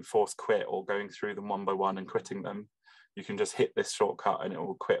than doing force quit or going through them one by one and quitting them, you can just hit this shortcut and it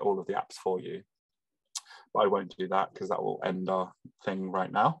will quit all of the apps for you. But I won't do that because that will end our thing right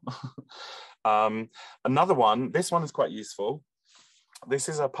now. Another one, this one is quite useful. This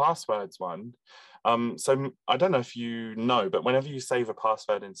is a passwords one. So I don't know if you know, but whenever you save a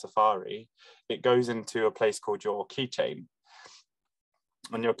password in Safari, it goes into a place called your keychain.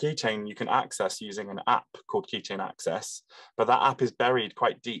 And your keychain you can access using an app called Keychain Access, but that app is buried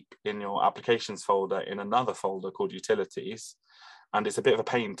quite deep in your applications folder in another folder called Utilities. And it's a bit of a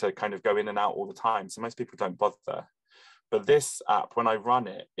pain to kind of go in and out all the time. So most people don't bother. But this app, when I run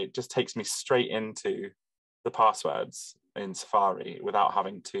it, it just takes me straight into the passwords in Safari without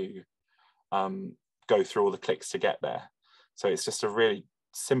having to go through all the clicks to get there. So it's just a really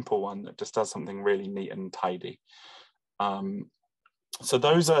simple one that just does something really neat and tidy. So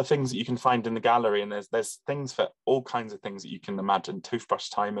those are things that you can find in the gallery, and there's things for all kinds of things that you can imagine: toothbrush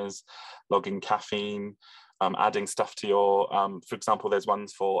timers, logging caffeine, adding stuff to your, for example, there's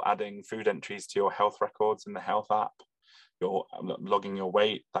ones for adding food entries to your health records in the health app, your logging your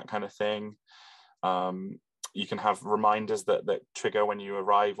weight, that kind of thing. You can have reminders that trigger when you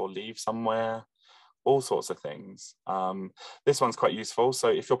arrive or leave somewhere, all sorts of things. This one's quite useful. So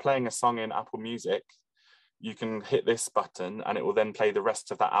if you're playing a song in Apple Music, you can hit this button and it will then play the rest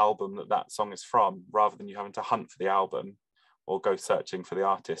of that album that song is from, rather than you having to hunt for the album or go searching for the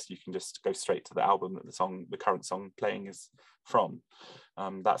artist. You can just go straight to the album that the current song playing is from.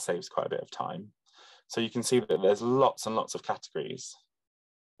 That saves quite a bit of time. So you can see that there's lots and lots of categories.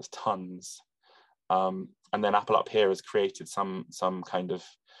 There's tons. And then Apple up here has created some kind of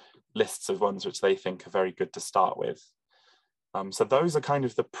lists of ones which they think are very good to start with. So those are kind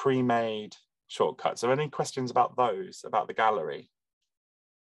of the pre-made shortcuts. Are there any questions about those, about the gallery?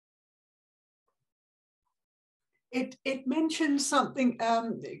 It mentions something,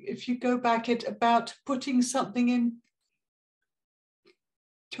 if you go back, about putting something in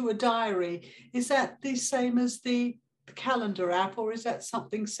to a diary. Is that the same as the calendar app, or is that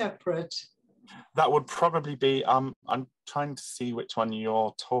something separate? That would probably be, I'm trying to see which one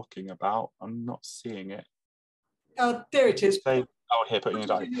you're talking about. I'm not seeing it. Oh, there it is. Oh, here, putting in a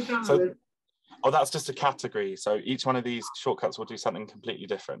diary. So, that's just a category. So each one of these shortcuts will do something completely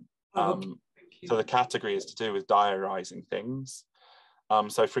different. So the category is to do with diarizing things.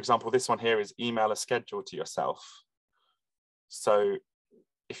 So for example, this one here is email a schedule to yourself. So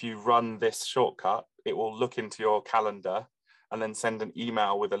if you run this shortcut, it will look into your calendar and then send an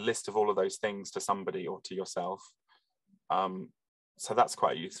email with a list of all of those things to somebody or to yourself. So that's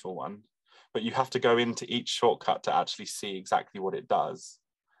quite a useful one. But you have to go into each shortcut to actually see exactly what it does.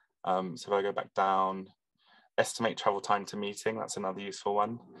 So if I go back down, estimate travel time to meeting, that's another useful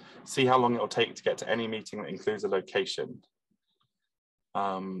one. See how long it will take to get to any meeting that includes a location.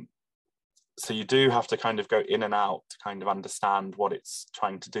 So you do have to kind of go in and out to kind of understand what it's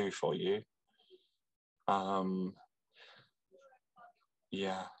trying to do for you.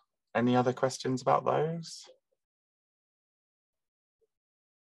 Yeah, any other questions about those?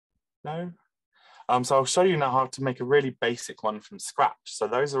 No? So I'll show you now how to make a really basic one from scratch. So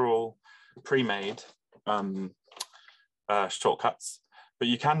those are all pre-made shortcuts, but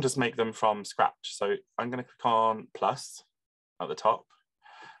you can just make them from scratch. So I'm going to click on plus at the top,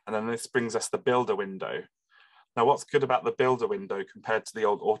 and then this brings us the builder window. Now, what's good about the builder window compared to the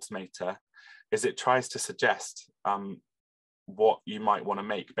old automator is it tries to suggest what you might want to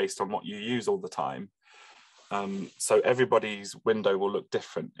make based on what you use all the time. So everybody's window will look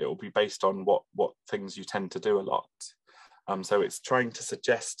different. It will be based on what things you tend to do a lot. So it's trying to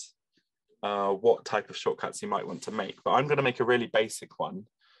suggest what type of shortcuts you might want to make. But I'm going to make a really basic one.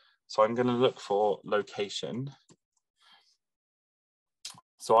 So I'm going to look for location.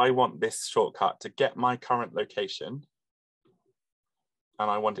 So I want this shortcut to get my current location, and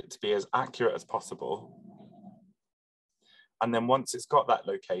I want it to be as accurate as possible. And then once it's got that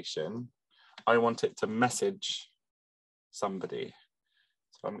location, I want it to message somebody.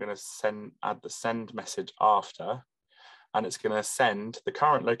 So I'm going to add the send message after, and it's going to send the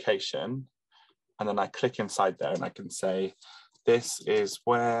current location. And then I click inside there and I can say, this is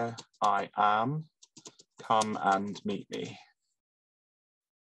where I am, come and meet me.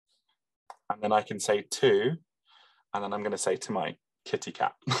 And then I can say to, and then I'm going to say to my kitty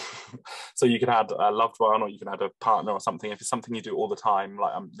cat. So you can add a loved one, or you can add a partner or something. If it's something you do all the time,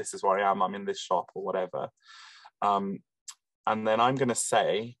 like this is where I am, I'm in this shop or whatever. And then I'm going to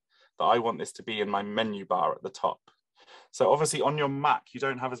say that I want this to be in my menu bar at the top. So obviously on your Mac, you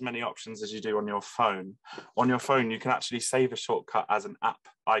don't have as many options as you do on your phone. On your phone, you can actually save a shortcut as an app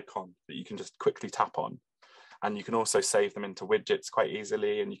icon that you can just quickly tap on. And you can also save them into widgets quite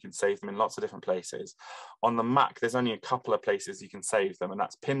easily, and you can save them in lots of different places. On the Mac, there's only a couple of places you can save them, and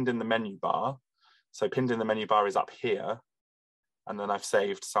that's pinned in the menu bar. So pinned in the menu bar is up here. And then I've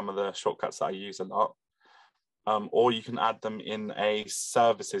saved some of the shortcuts that I use a lot. Or you can add them in a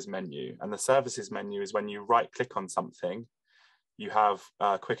services menu. And the services menu is when you right click on something, you have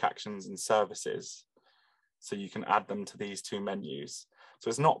quick actions and services. So you can add them to these two menus. So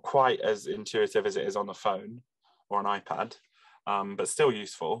it's not quite as intuitive as it is on a phone or an iPad, but still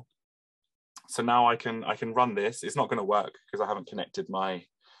useful. So now I can run this. It's not going to work because I haven't connected my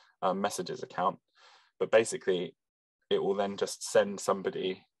messages account, but basically it will then just send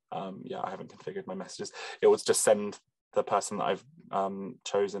somebody. Yeah, I haven't configured my messages. It will just send the person that I've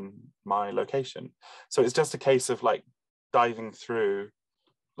chosen my location. So it's just a case of like diving through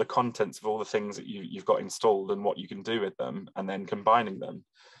the contents of all the things that you've got installed and what you can do with them, and then combining them.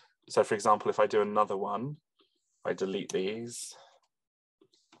 So for example, if I do another one, I delete these,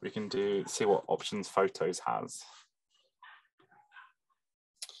 we can see what options Photos has.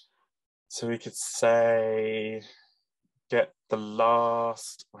 So we could say, get the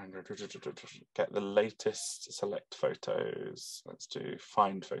latest select photos. Let's do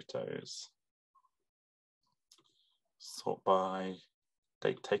find photos. Sort by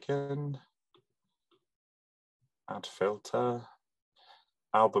date taken. Add filter.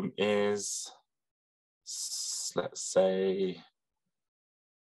 Album is, let's say,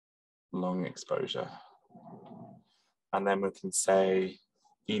 long exposure. And then we can say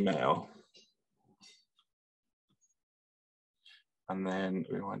email. And then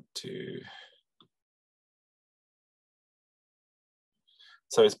we want to,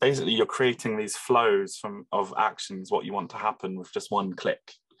 so it's basically you're creating these flows of actions, what you want to happen with just one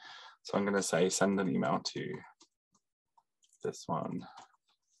click. So I'm going to say send an email to this one.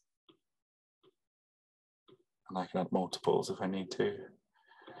 And I can add multiples if I need to.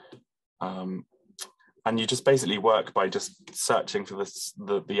 And you just basically work by just searching for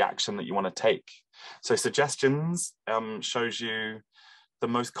the action that you want to take. So suggestions shows you the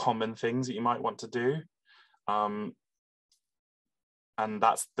most common things that you might want to do. And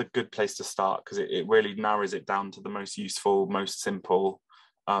that's the good place to start, because it really narrows it down to the most useful, most simple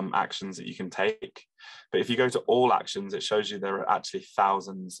actions that you can take. But if you go to all actions, it shows you there are actually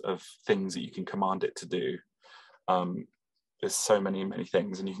thousands of things that you can command it to do. There's so many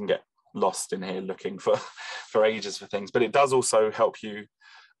things, and you can get lost in here looking for ages for things. But it does also help you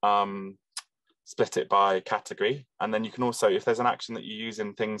split it by category, and then you can also, if there's an action that you use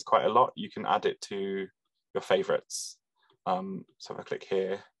in things quite a lot, you can add it to your favorites. So if I click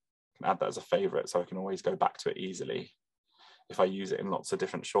here, I can add that as a favorite, so I can always go back to it easily if I use it in lots of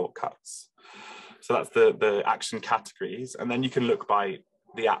different shortcuts. So that's the action categories, and then you can look by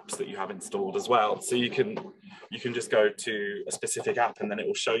the apps that you have installed as well. So you can just go to a specific app, and then it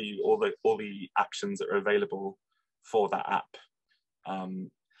will show you all the actions that are available for that app.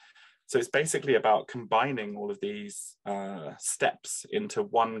 So it's basically about combining all of these steps into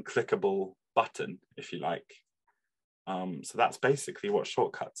one clickable button, if you like. So that's basically what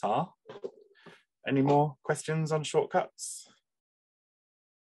shortcuts are. Any more questions on shortcuts?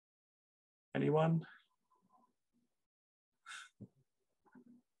 Anyone?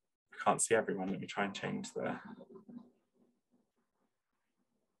 Can't see everyone. Let me try and change the.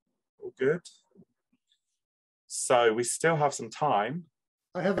 All good. So we still have some time.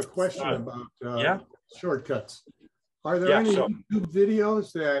 I have a question about yeah, shortcuts. Are there any sure. YouTube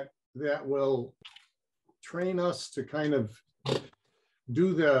videos that will train us to kind of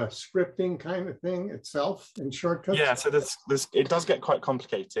do the scripting kind of thing itself in shortcuts? Yeah, so it does get quite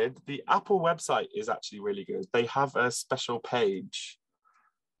complicated. The Apple website is actually really good. They have a special page.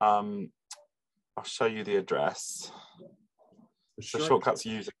 I'll show you the address. The Shortcuts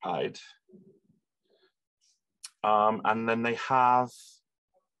user guide. And then they have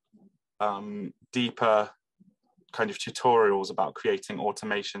deeper kind of tutorials about creating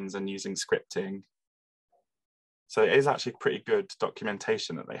automations and using scripting. So it is actually pretty good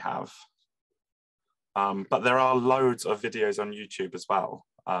documentation that they have. But there are loads of videos on YouTube as well,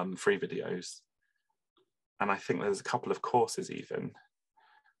 free videos. And I think there's a couple of courses even.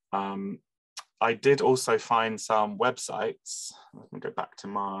 I did also find some websites. Let me go back to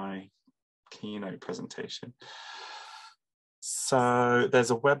my keynote presentation. So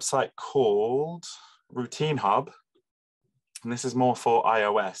there's a website called Routine Hub, and this is more for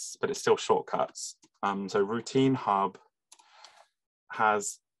iOS, but it's still shortcuts. So Routine Hub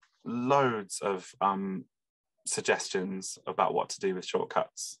has loads of suggestions about what to do with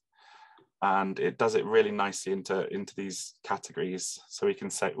shortcuts, and it does it really nicely into these categories. So we can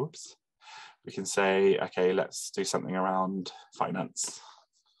say, oops, we can say, okay, let's do something around finance.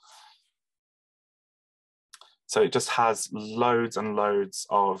 So it just has loads and loads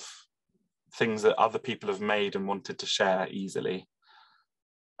of things that other people have made and wanted to share easily.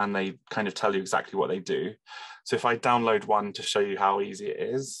 And they kind of tell you exactly what they do. So if I download one to show you how easy it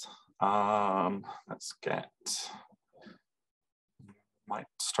is, let's get, might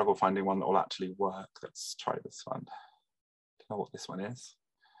struggle finding one that will actually work. Let's try this one. Don't know what this one is.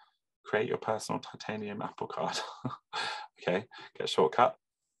 Create your personal titanium Apple card. Okay, get a shortcut.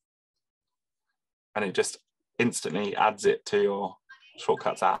 And it just instantly adds it to your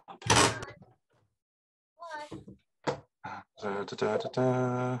shortcuts app.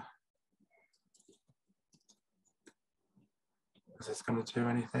 Is this going to do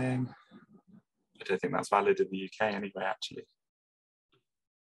anything? I don't think that's valid in the UK anyway, actually.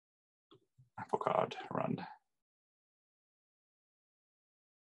 Apple Card, run.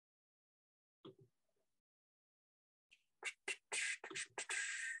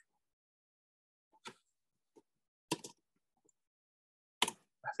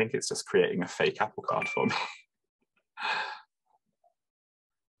 I think it's just creating a fake Apple Card for me.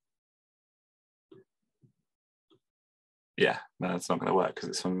 Yeah, no, it's not going to work because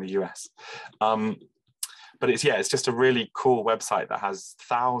it's from the US. But it's just a really cool website that has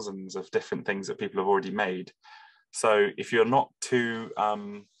thousands of different things that people have already made. So if you're not too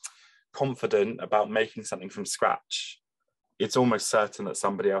confident about making something from scratch, it's almost certain that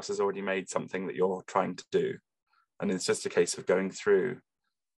somebody else has already made something that you're trying to do. And it's just a case of going through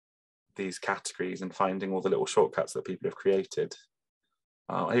these categories and finding all the little shortcuts that people have created.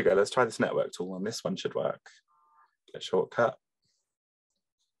 Here you go, let's try this network tool one. This one should work. Get shortcut.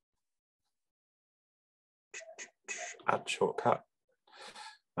 Add shortcut.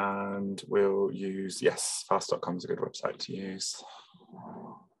 And we'll use, yes, fast.com is a good website to use.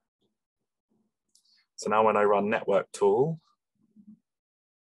 So now when I run network tool,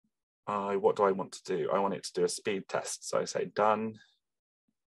 what do I want to do? I want it to do a speed test. So I say done.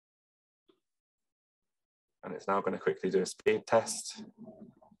 And it's now going to quickly do a speed test.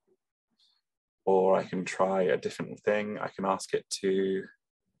 Or I can try a different thing. I can ask it to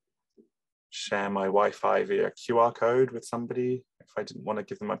share my Wi-Fi via QR code with somebody if I didn't want to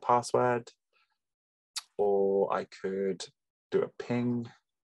give them my password. Or I could do a ping.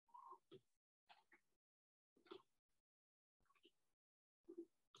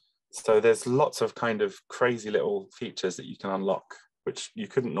 So there's lots of kind of crazy little features that you can unlock, which you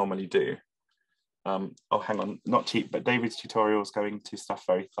couldn't normally do. Oh, hang on, not cheap, but David's tutorial is going to stuff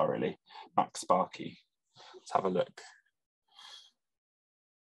very thoroughly. Max Sparky. Let's have a look.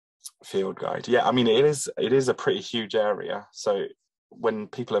 Field guide. Yeah, I mean, it is a pretty huge area. So when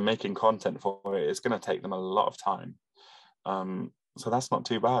people are making content for it, it's going to take them a lot of time. So that's not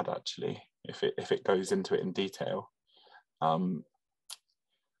too bad, actually, if it goes into it in detail.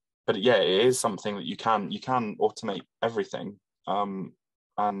 But yeah, it is something that you can automate everything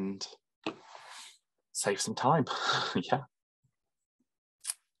and save some time. Yeah.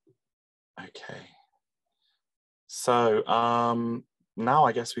 Okay. So now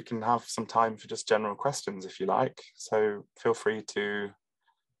I guess we can have some time for just general questions if you like. So feel free to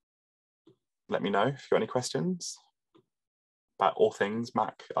let me know if you've got any questions about all things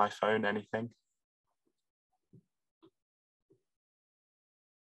Mac, iPhone, anything.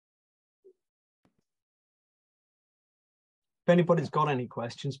 If anybody's got any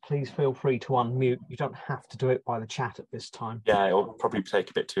questions, please feel free to unmute. You don't have to do it by the chat at this time. Yeah, it'll probably take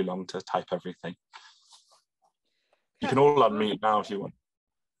a bit too long to type everything. You can all unmute now if you want.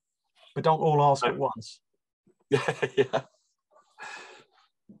 But don't all ask at once. Yeah.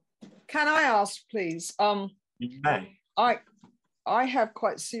 Can I ask, please? You may. I have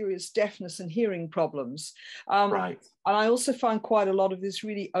quite serious deafness and hearing problems. Right. And I also find quite a lot of this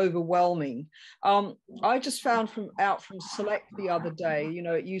really overwhelming. I just found out from Select the other day, you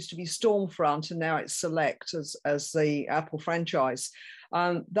know, it used to be Stormfront and now it's Select as the Apple franchise.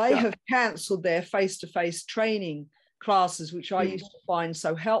 They have cancelled their face-to-face training classes, which I used to find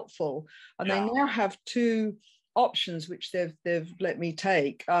so helpful. And they now have two options which they've let me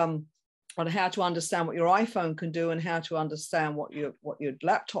take. On how to understand what your iPhone can do and how to understand what your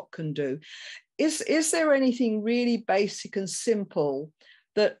laptop can do. Is there anything really basic and simple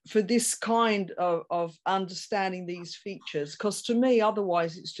that for this kind of understanding these features? Because to me,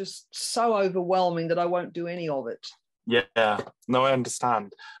 otherwise, it's just so overwhelming that I won't do any of it. Yeah, no, I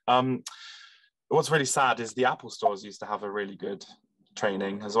understand. What's really sad is the Apple stores used to have a really good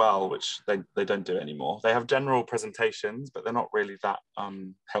training as well, which they don't do anymore. They have general presentations, but they're not really that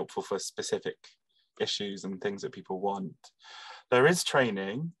helpful for specific issues and things that people want. There is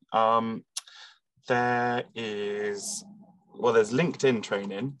training. There's LinkedIn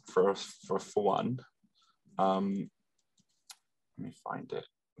training for one. Let me find it.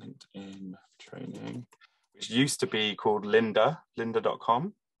 LinkedIn training, which used to be called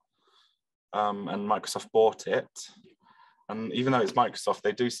lynda.com, and Microsoft bought it. And even though it's Microsoft,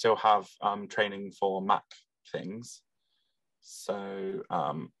 they do still have training for Mac things. So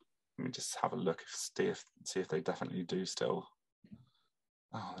let me just have a look, see if they definitely do still.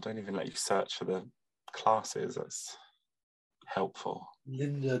 Oh, they don't even let you search for the classes. That's helpful.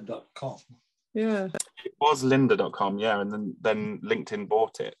 Lynda.com. Yeah. It was lynda.com, yeah, and then LinkedIn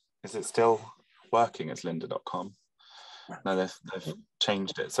bought it. Is it still working as lynda.com? No, they've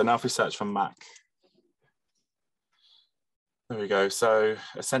changed it. So now if we search for Mac, there we go. So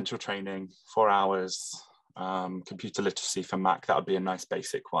essential training, 4 hours, computer literacy for Mac. That would be a nice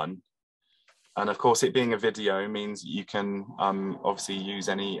basic one. And of course, it being a video means you can obviously use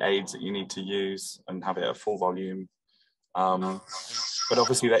any aids that you need to use and have it at full volume. But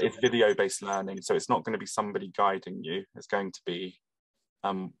obviously that is video-based learning. So it's not going to be somebody guiding you. It's going to be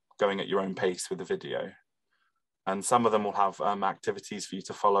going at your own pace with the video. And some of them will have activities for you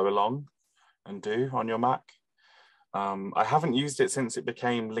to follow along and do on your Mac. I haven't used it since it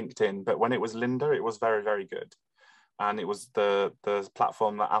became LinkedIn, but when it was Lynda, it was very, very good. And it was the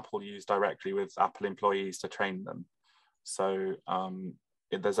platform that Apple used directly with Apple employees to train them. So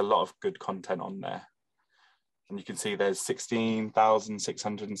there's a lot of good content on there. And you can see there's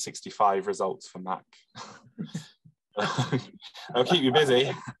 16,665 results for Mac. I'll keep you busy.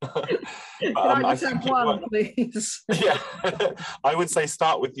 Can I just have one, please? Yeah, I would say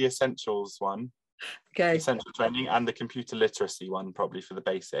start with the essentials one. Okay. Essential training and the computer literacy one, probably for the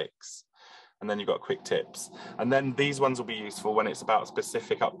basics. And then you've got quick tips. And then these ones will be useful when it's about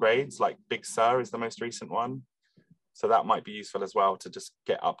specific upgrades, like Big Sur is the most recent one. So that might be useful as well to just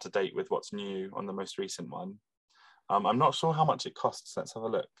get up to date with what's new on the most recent one. I'm not sure how much it costs. Let's have a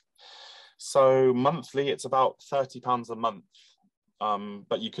look. So monthly, it's about £30 a month.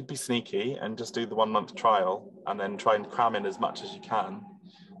 But you could be sneaky and just do the 1 month trial and then try and cram in as much as you can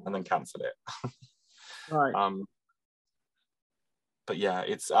and then cancel it. Right. But yeah,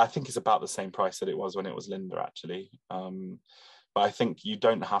 I think it's about the same price that it was when it was Lynda, actually. But I think you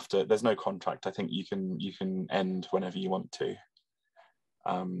don't have to. There's no contract. I think you can end whenever you want to.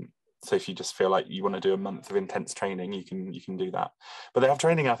 So if you just feel like you want to do a month of intense training, you can do that. But they have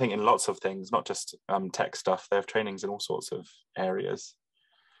training, I think, in lots of things, not just tech stuff. They have trainings in all sorts of areas.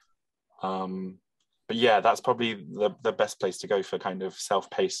 But yeah, that's probably the best place to go for kind of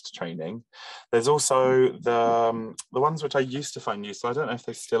self-paced training. There's also the ones which I used to find useful, I don't know if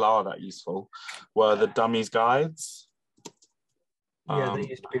they still are that useful, were the dummies guides. Yeah, they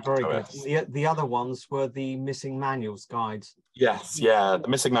used to be very good. The other ones were the missing manuals guides. Yes, yeah, the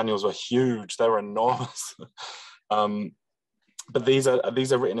missing manuals were huge. They were enormous. But these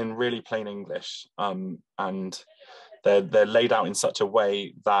are written in really plain English, and they're laid out in such a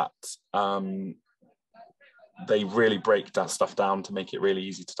way that they really break that stuff down to make it really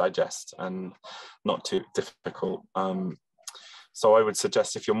easy to digest and not too difficult. So I would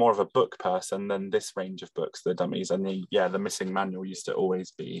suggest if you're more of a book person, then this range of books, the dummies, and the missing manual used to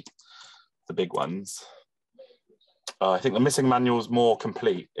always be the big ones. I think the missing manual is more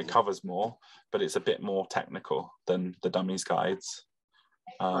complete. It covers more, but it's a bit more technical than the dummies guides.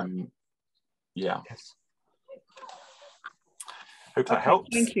 Yeah. Hope that helps.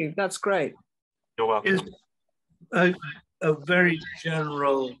 Thank you. That's great. You're welcome. Is a very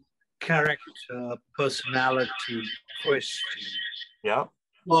general character personality question. Yeah.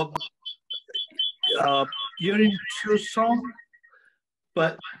 Well, you're in Tucson,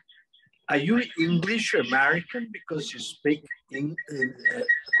 but are you English American because you speak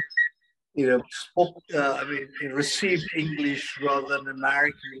received English rather than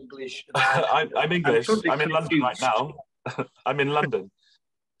American English? I'm English. I'm in London right now. I'm in London.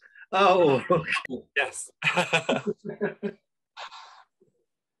 Oh, okay. Yes.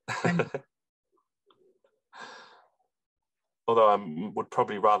 Although I would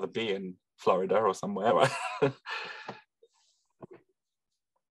probably rather be in Florida or somewhere.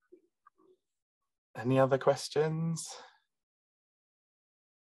 Any other questions?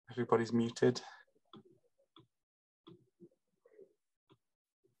 Everybody's muted.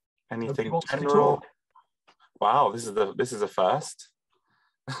 Anything general? Wow, this is a first.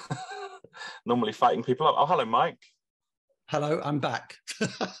 Normally fighting people up. Oh, hello, Mike. Hello, I'm back.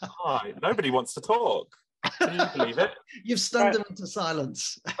 Hi. Nobody wants to talk. Can you believe it? You've stunned them into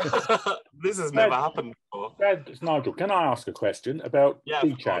silence. This has never happened before. It's Nigel, can I ask a question about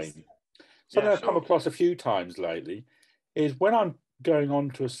keychain? Something I've come across a few times lately is when I'm going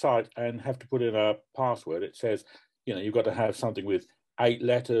onto a site and have to put in a password, it says, you've got to have something with 8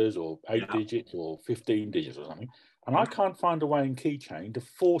 letters or 8 digits or 15 digits or something. And I can't find a way in keychain to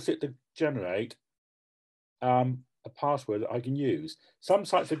force it to generate a password that I can use. Some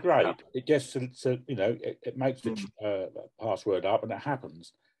sites are great. It gets it makes the password up and it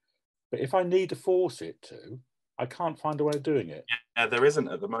happens. But if I need to force it to, I can't find a way of doing it. Yeah, there isn't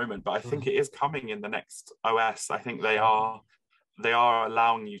at the moment, but I think it is coming in the next OS. I think they are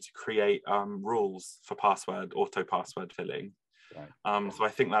allowing you to create rules for auto password filling. Right. So I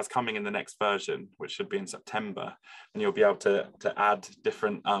think that's coming in the next version, which should be in September, and you'll be able to add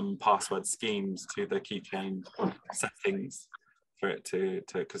different password schemes to the keychain settings for it to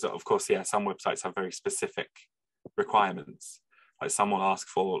because of course, some websites have very specific requirements. Like some will ask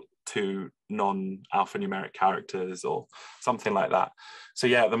for 2 non-alphanumeric characters or something like that. So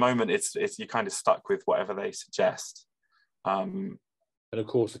yeah, at the moment it's you're kind of stuck with whatever they suggest. And of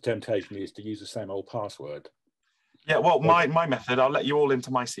course, the temptation is to use the same old password. Yeah, well, my method, I'll let you all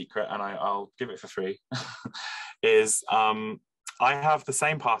into my secret and I'll give it for free, is I have the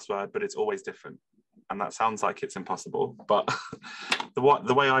same password, but it's always different. And that sounds like it's impossible. But the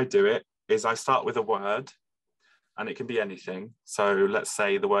way I do it is I start with a word, and it can be anything. So let's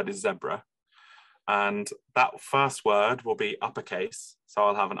say the word is zebra. And that first word will be uppercase. So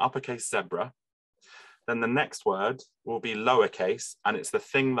I'll have an uppercase zebra. Then the next word will be lowercase, and it's the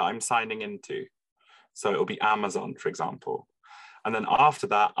thing that I'm signing into. So it'll be Amazon, for example. And then after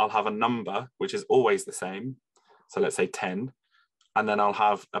that, I'll have a number, which is always the same. So let's say 10. And then I'll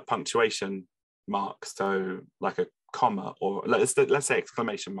have a punctuation mark. So like a comma, or let's say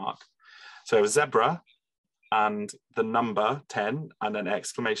exclamation mark. So zebra and the number 10 and an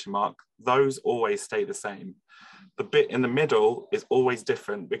exclamation mark, those always stay the same. The bit in the middle is always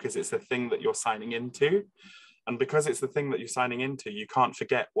different because it's the thing that you're signing into. And because it's the thing that you're signing into, you can't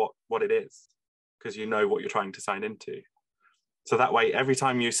forget what it is, because you know what you're trying to sign into. So that way, every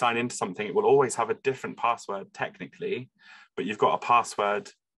time you sign into something, it will always have a different password technically, but you've got a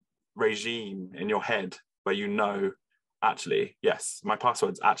password regime in your head where you know, actually, yes, my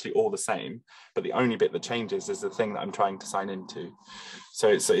password's actually all the same, but the only bit that changes is the thing that I'm trying to sign into. So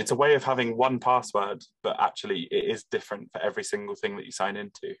it's a way of having one password, but actually it is different for every single thing that you sign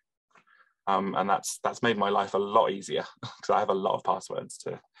into. And that's made my life a lot easier because I have a lot of passwords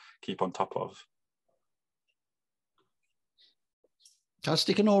to keep on top of. Can I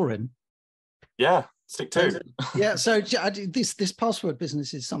stick an oar in? Yeah, stick 2. Yeah, so this password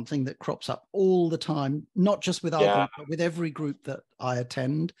business is something that crops up all the time, not just with our group, but with every group that I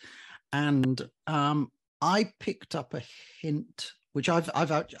attend. And I picked up a hint, which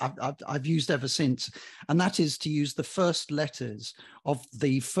I've used ever since, and that is to use the first letters of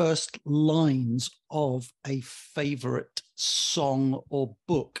the first lines of a favorite song or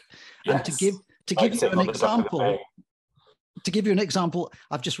book. Yes. And to give you an example. To give you an example,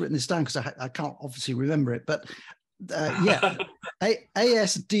 I've just written this down because I can't obviously remember it, but Yeah,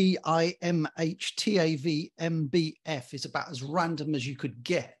 ASDIMHTAVMBF is about as random as you could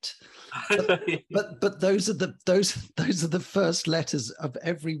get. But those are the first letters of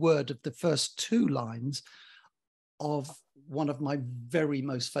every word of the first 2 lines of one of my very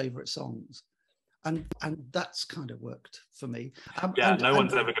most favorite songs. And that's kind of worked for me. No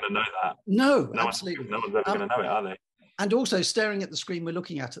one's ever going to know that. No, absolutely. No one's ever going to know it, are they? And also, staring at the screen we're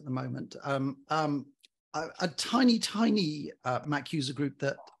looking at the moment, a tiny Mac user group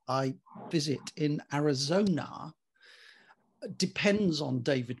that I visit in Arizona depends on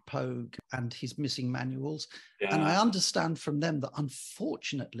David Pogue and his missing manuals. Yeah. And I understand from them that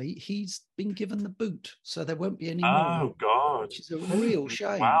unfortunately he's been given the boot, so there won't be any more. Oh God, which is a real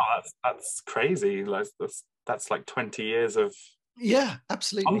shame. Wow, that's crazy. That's like 20 years of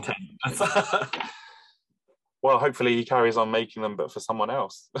absolutely. Well, hopefully he carries on making them, but for someone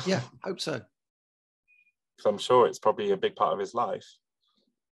else. Yeah, hope so. So I'm sure it's probably a big part of his life.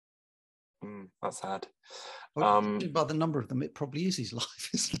 That's sad. Well, by the number of them, it probably is his life,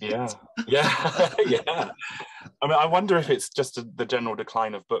 isn't it? Yeah. Yeah. I mean, I wonder if it's just the general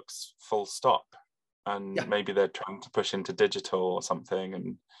decline of books, full stop, and maybe they're trying to push into digital or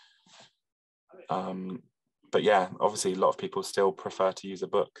something. And but yeah, obviously, a lot of people still prefer to use a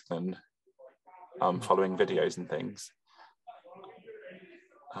book than following videos and things.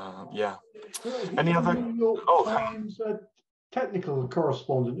 Yeah. Any other? New York Times technical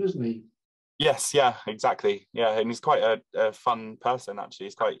correspondent, isn't he? Yes, yeah, exactly. Yeah, and he's quite a fun person, actually.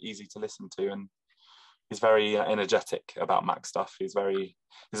 He's quite easy to listen to, and he's very energetic about Mac stuff. He's a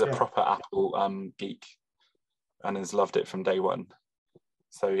proper Apple geek, and has loved it from day one.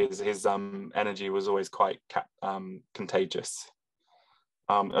 So his energy was always quite contagious.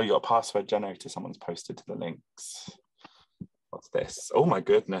 Oh, you got a password generator. Someone's posted to the links. What's this? Oh my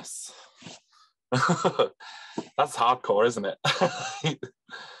goodness. That's hardcore, isn't it?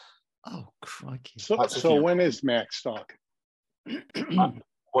 Oh, crikey. So when is Mac stock?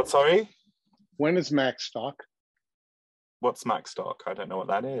 What, sorry? When is Mac stock? What's Mac stock? I don't know what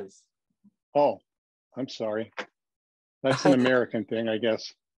that is. Oh, I'm sorry. That's an American thing, I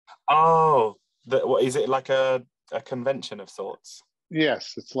guess. Oh, what is it, like a convention of sorts?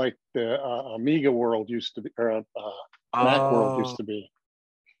 Yes, it's like the Amiga world used to be, or Mac world used to be.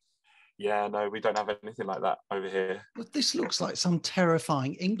 Yeah, no, we don't have anything like that over here. But this looks like some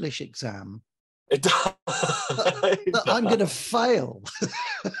terrifying English exam. It does. I'm going to fail.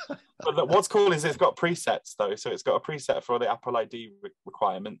 But what's cool is it's got presets, though. So it's got a preset for the Apple ID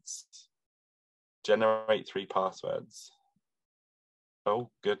requirements. Generate 3 passwords.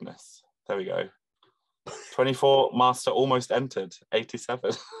 Oh, goodness. There we go. 24 master almost entered.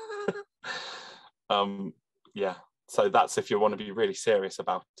 87. Yeah. So that's if you want to be really serious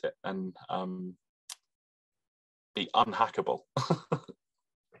about it and be unhackable.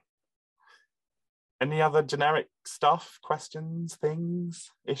 Any other generic stuff, questions,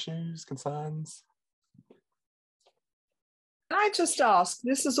 things, issues, concerns? Can I just ask,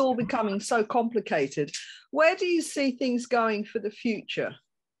 this is all becoming so complicated. Where do you see things going for the future?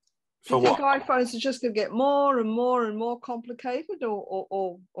 Do you think iPhones are just going to get more and more and more complicated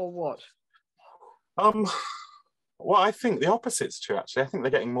or what? Well, I think the opposite's true, actually. I think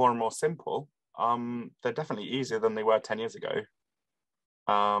they're getting more and more simple. They're definitely easier than they were 10 years ago.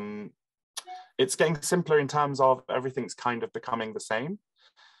 It's getting simpler in terms of everything's kind of becoming the same.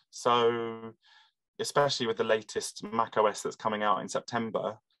 So, especially with the latest macOS that's coming out in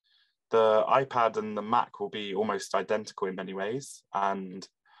September, the iPad and the Mac will be almost identical in many ways. And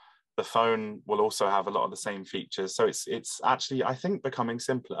the phone will also have a lot of the same features. So it's actually, I think, becoming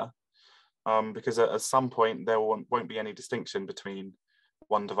simpler. Because at some point there won't be any distinction between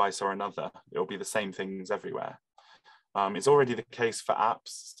one device or another. It'll be the same things everywhere. It's already the case for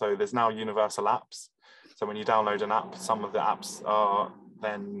apps. So there's now universal apps. So when you download an app, some of the apps are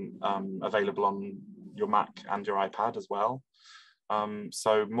then available on your Mac and your iPad as well.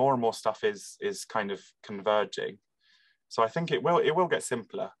 So more and more stuff is kind of converging. So I think it will get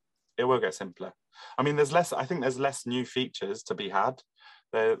simpler. It will get simpler. I mean, I think there's less new features to be had.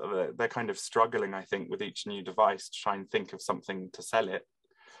 They're kind of struggling, I think, with each new device to try and think of something to sell it,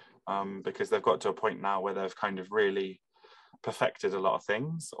 because they've got to a point now where they've kind of really perfected a lot of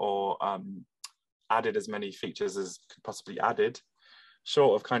things or added as many features as could possibly added,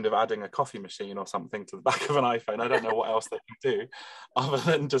 short of kind of adding a coffee machine or something to the back of an iPhone. I don't know what else they can do other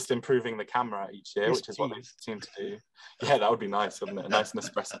than just improving the camera each year, which is what they seem to do. Yeah, that would be nice, wouldn't it? A nice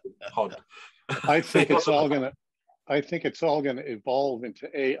Nespresso pod. I think it's all going to evolve into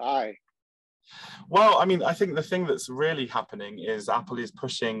AI. Well, I mean, I think the thing that's really happening is Apple is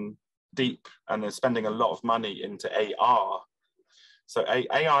pushing deep and is spending a lot of money into AR. So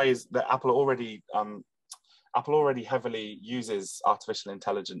AI is that Apple already heavily uses artificial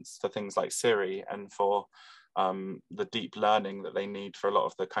intelligence for things like Siri and for the deep learning that they need for a lot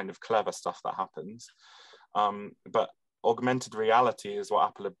of the kind of clever stuff that happens. But augmented reality is what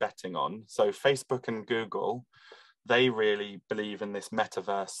Apple are betting on. So Facebook and Google, they really believe in this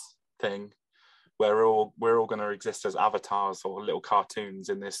metaverse thing, where we're all going to exist as avatars or little cartoons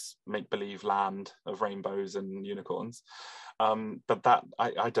in this make-believe land of rainbows and unicorns. But that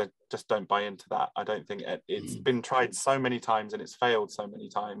I just don't buy into that. I don't think it's been tried so many times and it's failed so many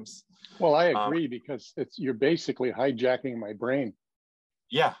times. Well, I agree, because you're basically hijacking my brain.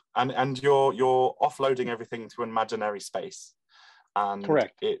 Yeah, and you're offloading everything to an imaginary space, and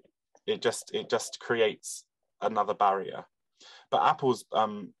correct. It just creates another barrier. But Apple's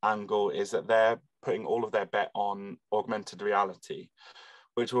angle is that they're putting all of their bet on augmented reality,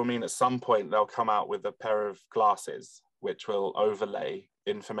 which will mean at some point they'll come out with a pair of glasses which will overlay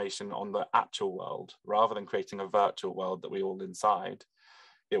information on the actual world rather than creating a virtual world that we all inside.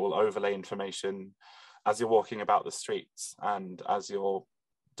 It will overlay information as you're walking about the streets and as you're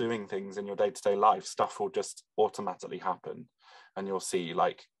doing things in your day-to-day life. Stuff will just automatically happen, and you'll see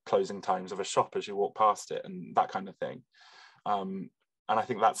like closing times of a shop as you walk past it and that kind of thing. And I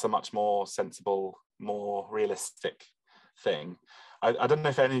think that's a much more sensible, more realistic thing. I don't know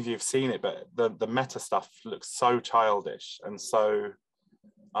if any of you have seen it, but the meta stuff looks so childish and so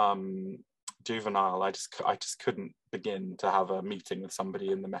juvenile. I just couldn't begin to have a meeting with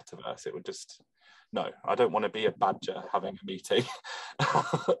somebody in the metaverse. It would just, no, I don't want to be a badger having a meeting.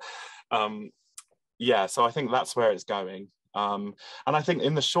 Yeah, so I think that's where it's going. And I think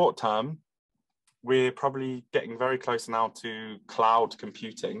in the short term, we're probably getting very close now to cloud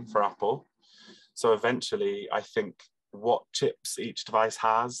computing for Apple. So eventually, I think what chips each device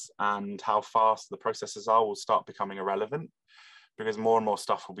has and how fast the processors are will start becoming irrelevant, because more and more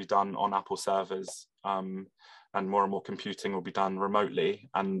stuff will be done on Apple servers, and more and more computing will be done remotely,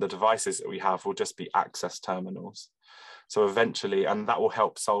 and the devices that we have will just be access terminals. So eventually, and that will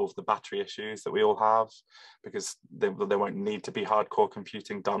help solve the battery issues that we all have, because there won't need to be hardcore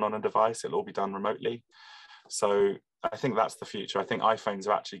computing done on a device. It'll all be done remotely. So I think that's the future. I think iPhones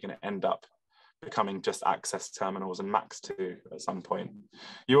are actually going to end up becoming just access terminals, and Macs too at some point.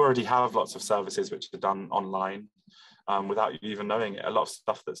 You already have lots of services which are done online without you even knowing it. A lot of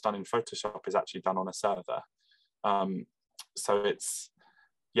stuff that's done in Photoshop is actually done on a server. So that's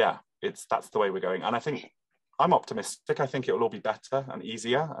the way we're going. And I think I'm optimistic. I think it will all be better and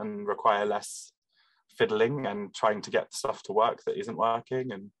easier and require less fiddling and trying to get stuff to work that isn't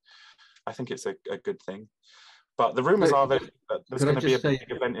working. And I think it's a good thing. But the rumors are that there's going to be a big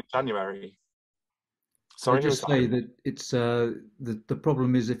event in January. Sorry, I just say that it's the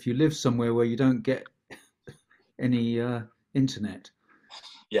problem is if you live somewhere where you don't get any internet.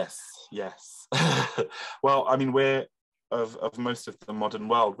 Yes. Well, I mean, we're of most of the modern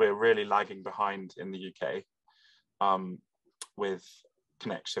world, we're really lagging behind in the UK with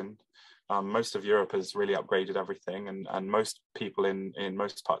connection. Most of Europe has really upgraded everything, and most people in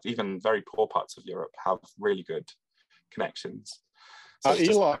most parts, even very poor parts of Europe, have really good connections. So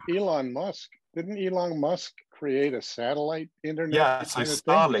Elon Musk, didn't Elon Musk create a satellite internet? Yeah, so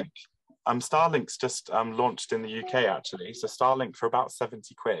Starlink. Starlink's just launched in the UK actually. So Starlink for about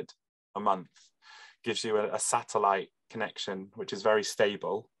 70 quid a month gives you a satellite connection, which is very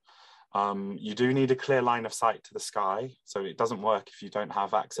stable. You do need a clear line of sight to the sky, so it doesn't work if you don't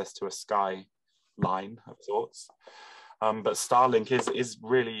have access to a sky line of sorts. But Starlink is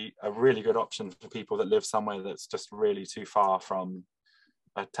really a really good option for people that live somewhere that's just really too far from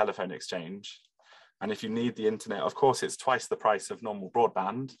a telephone exchange. And if you need the internet, of course, it's twice the price of normal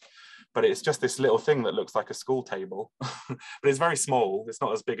broadband, but it's just this little thing that looks like a school table, but it's very small. It's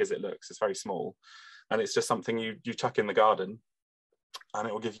not as big as it looks. It's very small. And it's just something you chuck in the garden, and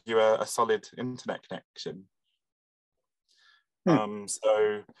it will give you a solid internet connection.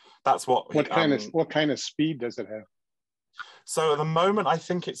 So that's what kind of speed does it have? So at the moment, I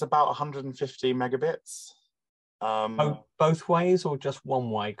think it's about 150 megabits. Both ways or just one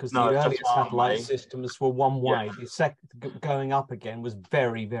way? Because the earlier satellite systems were one way. Yeah. The second going up again was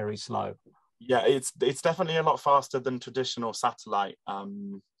very, very slow. Yeah, it's definitely a lot faster than traditional satellite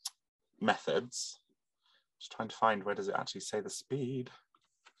methods. Just trying to find, where does it actually say the speed?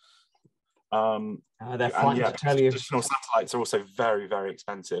 They're frightened to tell you. Traditional satellites are also very, very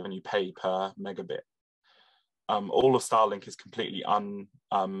expensive, and you pay per megabit. All of Starlink is completely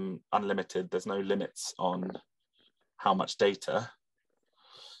unlimited. There's no limits on how much data.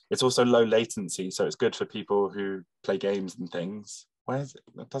 It's also low latency, so it's good for people who play games and things. Where's it?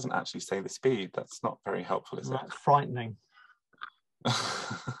 It doesn't actually say the speed. That's not very helpful, is it? That's frightening.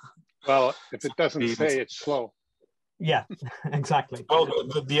 Well, if it doesn't say it's slow. Yeah, exactly. Well,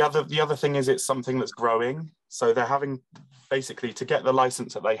 the other thing is it's something that's growing. So they're having, basically, to get the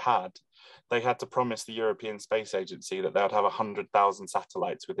license that they had to promise the European Space Agency that they would have 100,000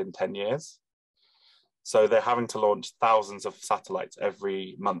 satellites within 10 years. So they're having to launch thousands of satellites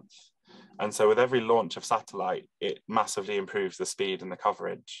every month. And so with every launch of satellite, it massively improves the speed and the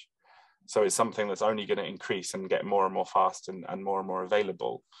coverage. So it's something that's only going to increase and get more and more fast and more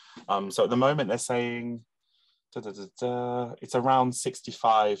available. So at the moment, they're saying it's around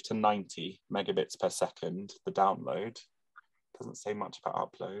 65 to 90 megabits per second, the download. Doesn't say much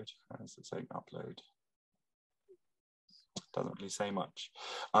about upload. Is it saying upload? Doesn't really say much.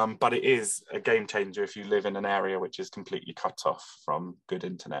 But it is a game changer if you live in an area which is completely cut off from good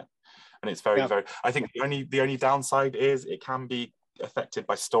internet. And it's very, I think the only downside is it can be affected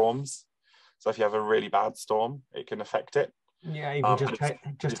by storms. So if you have a really bad storm, it can affect it. Yeah, even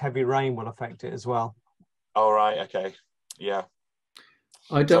just heavy rain will affect it as well. All right, okay, yeah.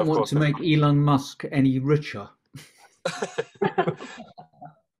 I don't want to make Elon Musk any richer.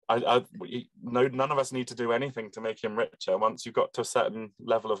 No, none of us need to do anything to make him richer. Once you've got to a certain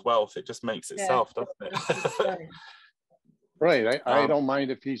level of wealth, it just makes itself, doesn't it? Right. I don't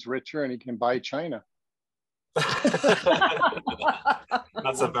mind if he's richer and he can buy China.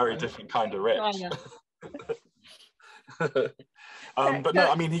 That's a very different kind of rich. But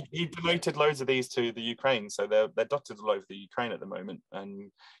no, I mean, he donated loads of these to the Ukraine, so they're dotted all over the Ukraine at the moment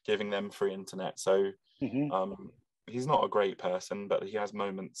and giving them free internet. So he's not a great person, but he has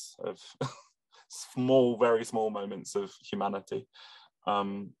moments of very small moments of humanity.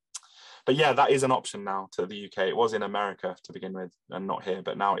 But yeah, that is an option now to the UK. It was in America to begin with and not here,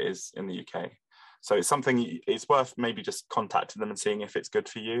 but now it is in the UK. So it's something, it's worth maybe just contacting them and seeing if it's good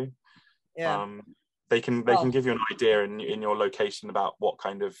for you. Yeah. They can give you an idea in your location about what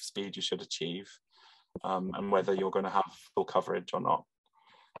kind of speed you should achieve, and whether you're going to have full coverage or not.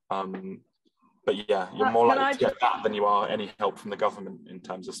 But yeah, you're more likely to get that than you are any help from the government in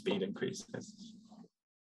terms of speed increases.